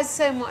 you guys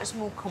so much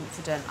more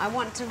confident. I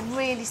want to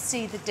really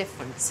see the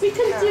difference. We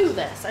can do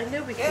this. I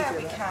know we can do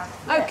it. Yeah, we Okay.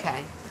 can.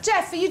 Okay.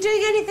 Jeff, are you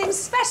doing anything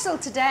special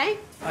today?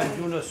 I'm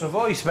doing a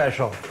Savoy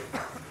special.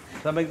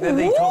 Something that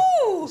they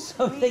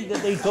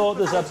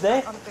taught us up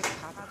there,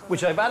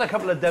 which I've had a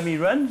couple of dummy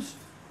runs.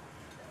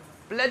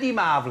 Bloody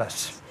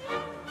marvellous.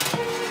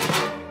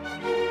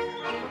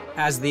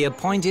 As the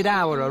appointed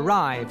hour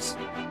arrives,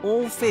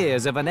 all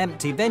fears of an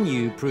empty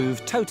venue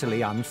prove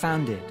totally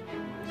unfounded.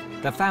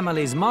 The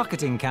family's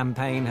marketing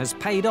campaign has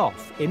paid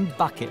off in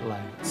bucket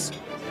loads.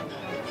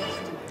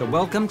 The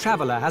Welcome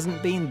Traveller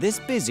hasn't been this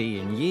busy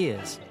in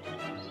years.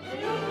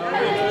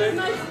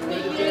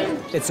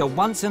 It's a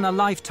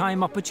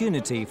once-in-a-lifetime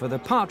opportunity for the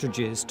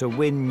Partridges to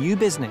win new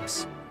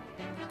business.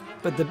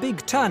 But the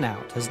big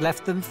turnout has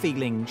left them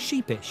feeling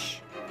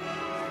sheepish.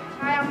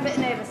 I am a bit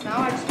nervous now.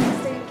 I just want to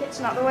stay in the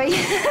kitchen out the way.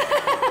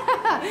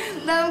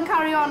 Let them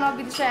carry on, I'll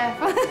be the chef.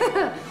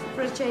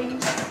 For a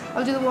change.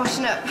 I'll do the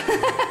washing up.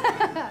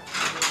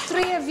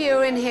 3 of you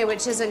are in here,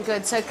 which isn't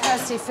good. So,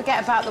 Kirsty,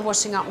 forget about the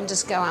washing up and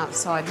just go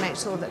outside. Make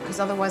sure that, because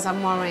otherwise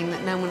I'm worrying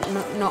that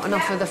not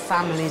enough of the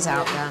families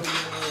out there.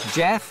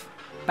 Jeff,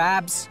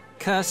 Babs,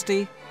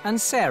 Kirsty and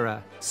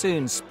Sarah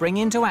soon spring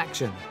into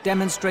action,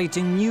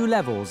 demonstrating new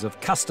levels of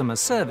customer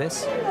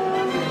service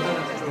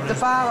The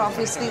bar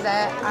obviously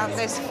there, and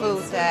there's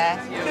food there.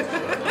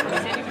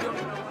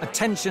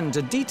 Attention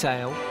to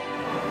detail.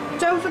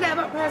 Don't forget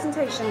about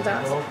presentation,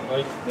 Dad. Oh,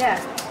 right.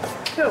 Yeah,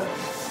 cool.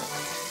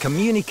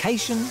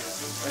 Communication.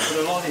 I put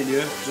a lot in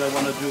here because I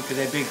want to do because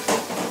they're big.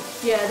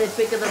 Yeah, they're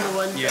bigger than the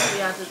ones Yeah. that we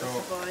had at the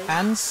Savoy.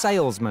 And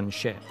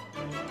salesmanship.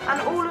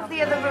 And all of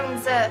the other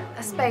rooms are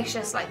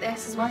spacious like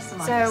this as well.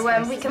 So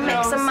we can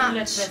mix and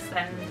match.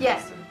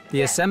 Yeah.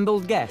 The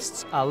assembled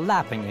guests are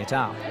lapping it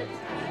up.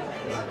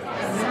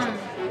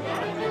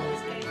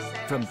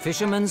 From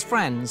fishermen's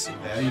friends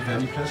Very,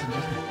 very pleasant,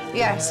 isn't it?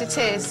 Yes, it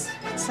is.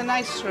 It's a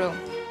nice room.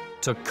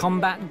 to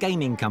combat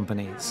gaming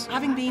companies.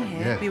 Having been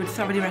here, Yeah. we would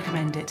thoroughly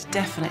recommend it.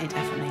 Definitely,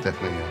 definitely.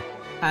 Definitely,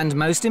 yeah. And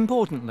most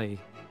importantly,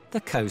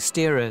 the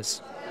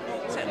co-steerers.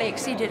 Certainly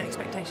exceeded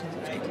expectations.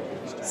 It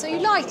was good. So you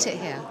liked it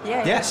here?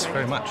 Yeah. Yes, yeah,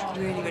 very much.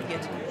 Really good,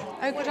 good.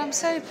 Oh, good, I'm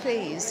so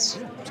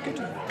pleased. It's good.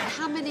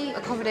 How many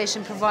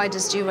accommodation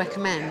providers do you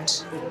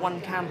recommend?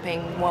 One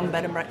camping, one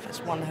bed and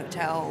breakfast, one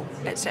hotel,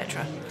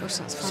 etc.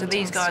 So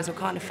these guys will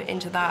kind of fit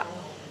into that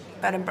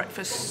bed and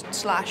breakfast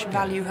 /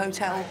 value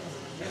hotel.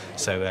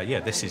 So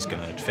yeah, this is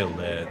going to fill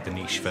the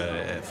niche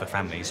for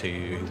families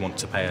who want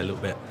to pay a little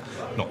bit,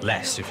 not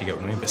less if you get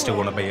what I mean, but still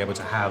want to be able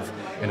to have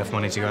enough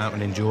money to go out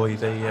and enjoy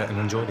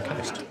the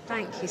coast.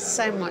 Thank you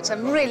so much.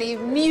 I'm really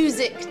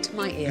music to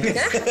my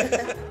ears.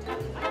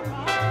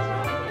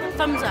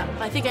 Thumbs up.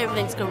 I think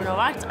everything's going all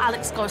right.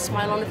 Alex got a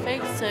smile on her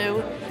face,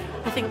 so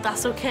I think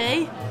that's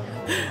okay.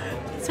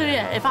 So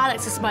yeah, if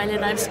Alex is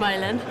smiling, I'm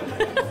smiling.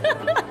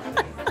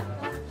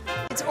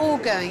 It's all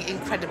going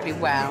incredibly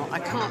well. I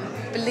can't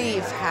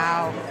believe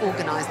how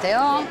organised they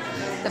are,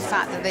 the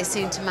fact that they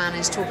seem to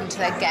manage talking to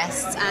their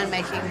guests and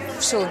making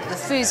sure that the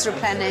food's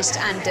replenished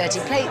and dirty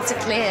plates are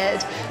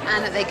cleared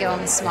and that they go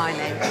on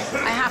smiling.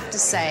 I have to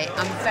say,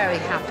 I'm very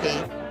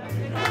happy.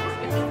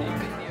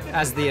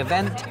 As the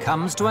event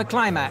comes to a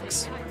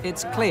climax,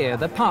 it's clear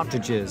the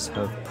Partridges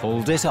have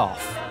pulled it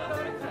off.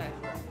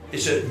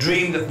 It's a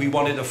dream that we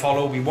wanted to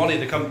follow. We wanted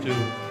to come to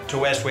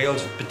West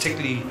Wales,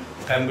 particularly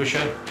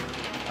Pembrokeshire.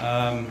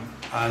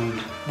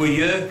 And we're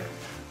here,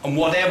 and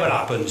whatever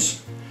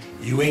happens,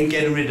 you ain't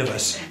getting rid of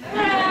us.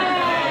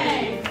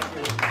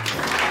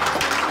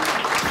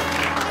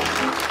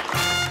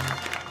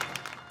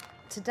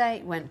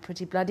 Today went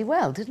pretty bloody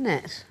well, didn't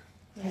it?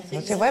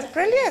 It went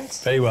brilliant.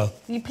 Very well.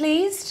 You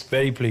pleased?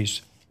 Very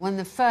pleased. One of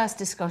the first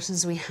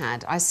discussions we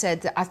had, I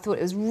said that I thought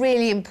it was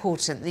really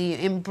important that you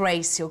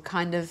embrace your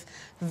kind of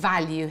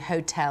value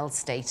hotel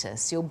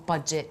status, your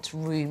budget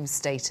room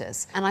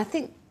status. And I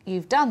think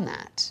you've done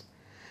that.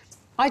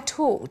 I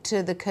talked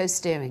to the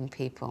co-steering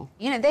people.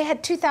 You know, they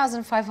had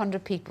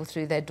 2,500 people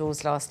through their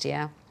doors last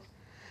year,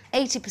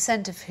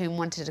 80% of whom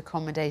wanted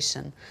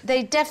accommodation.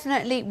 They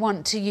definitely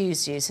want to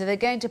use you, so they're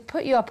going to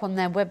put you up on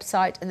their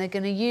website and they're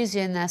going to use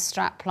you in their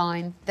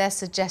strapline. Their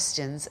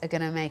suggestions are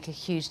going to make a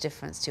huge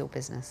difference to your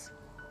business.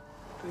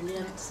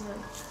 Brilliant.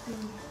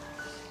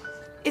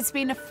 It's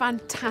been a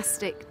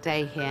fantastic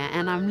day here,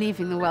 and I'm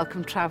leaving the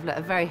Welcome Traveller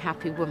a very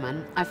happy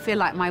woman. I feel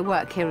like my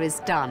work here is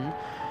done.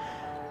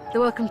 The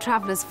Welcome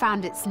Traveller's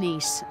found its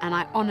niche, and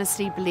I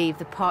honestly believe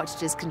the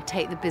Partridges can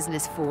take the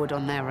business forward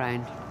on their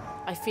own.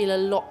 I feel a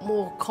lot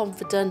more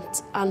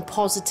confident and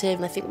positive,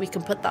 and I think we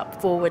can put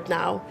that forward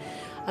now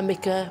and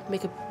make a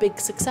big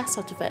success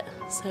out of it.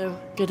 So,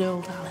 good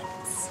old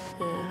Alex.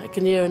 Yeah, I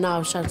can hear her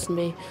now shouting to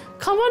me,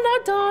 "Come on now,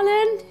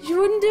 darling, you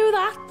wouldn't do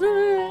that."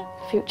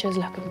 Future's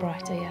looking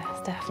brighter, yes,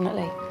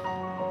 definitely.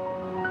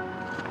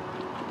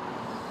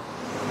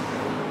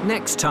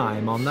 Next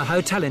time on The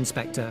Hotel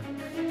Inspector.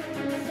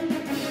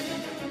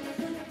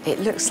 It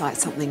looks like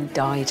something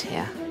died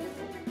here.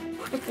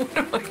 What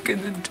am I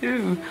going to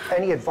do?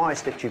 Any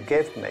advice that you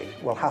give me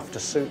will have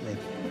to suit me.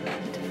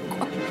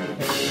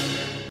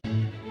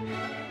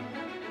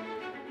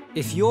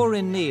 If you're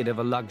in need of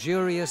a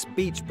luxurious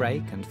beach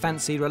break and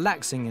fancy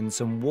relaxing in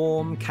some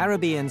warm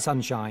Caribbean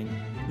sunshine,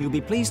 you'll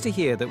be pleased to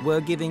hear that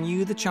we're giving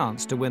you the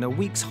chance to win a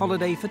week's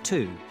holiday for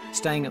two,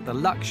 staying at the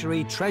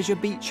luxury Treasure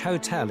Beach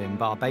Hotel in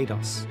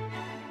Barbados.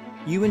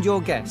 You and your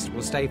guest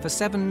will stay for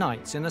 7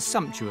 nights in a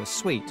sumptuous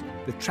suite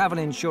with travel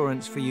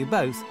insurance for you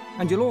both,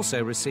 and you'll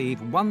also receive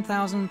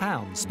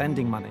 £1,000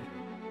 spending money.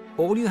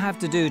 All you have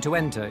to do to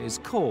enter is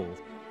call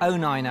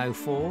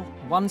 0904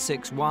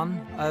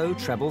 161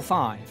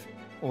 0555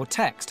 or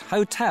text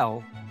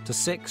HOTEL to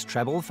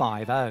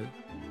 65550,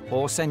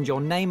 or send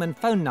your name and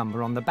phone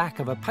number on the back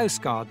of a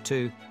postcard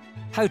to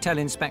Hotel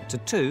Inspector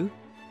 2,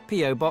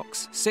 PO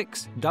Box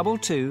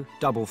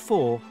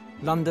 62244,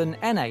 London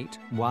N8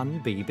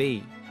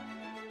 1BB.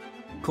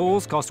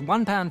 Calls cost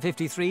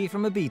 £1.53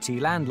 from a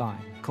BT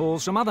landline.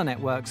 Calls from other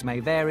networks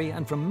may vary,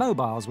 and from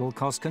mobiles will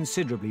cost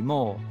considerably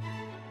more.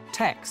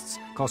 Texts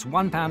cost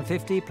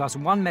 £1.50 plus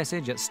one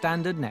message at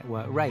standard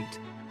network rate.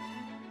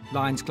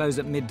 Lines close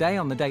at midday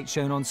on the date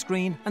shown on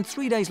screen and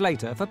 3 days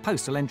later for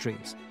postal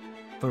entries.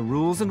 For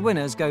rules and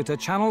winners, go to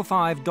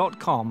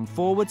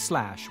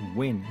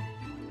channel5.com/win.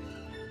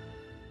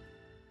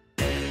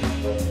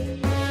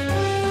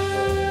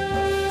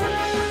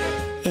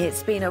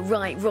 It's been a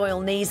right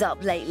royal knees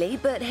up lately,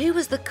 but who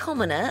was the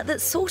commoner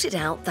that sorted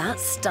out that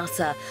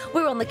stutter?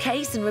 We're on the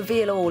case and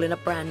reveal all in a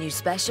brand new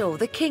special,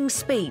 The King's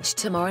Speech,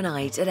 tomorrow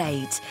night at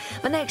 8.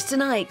 But next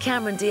tonight,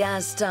 Cameron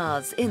Diaz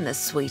stars in The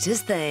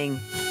Sweetest Thing.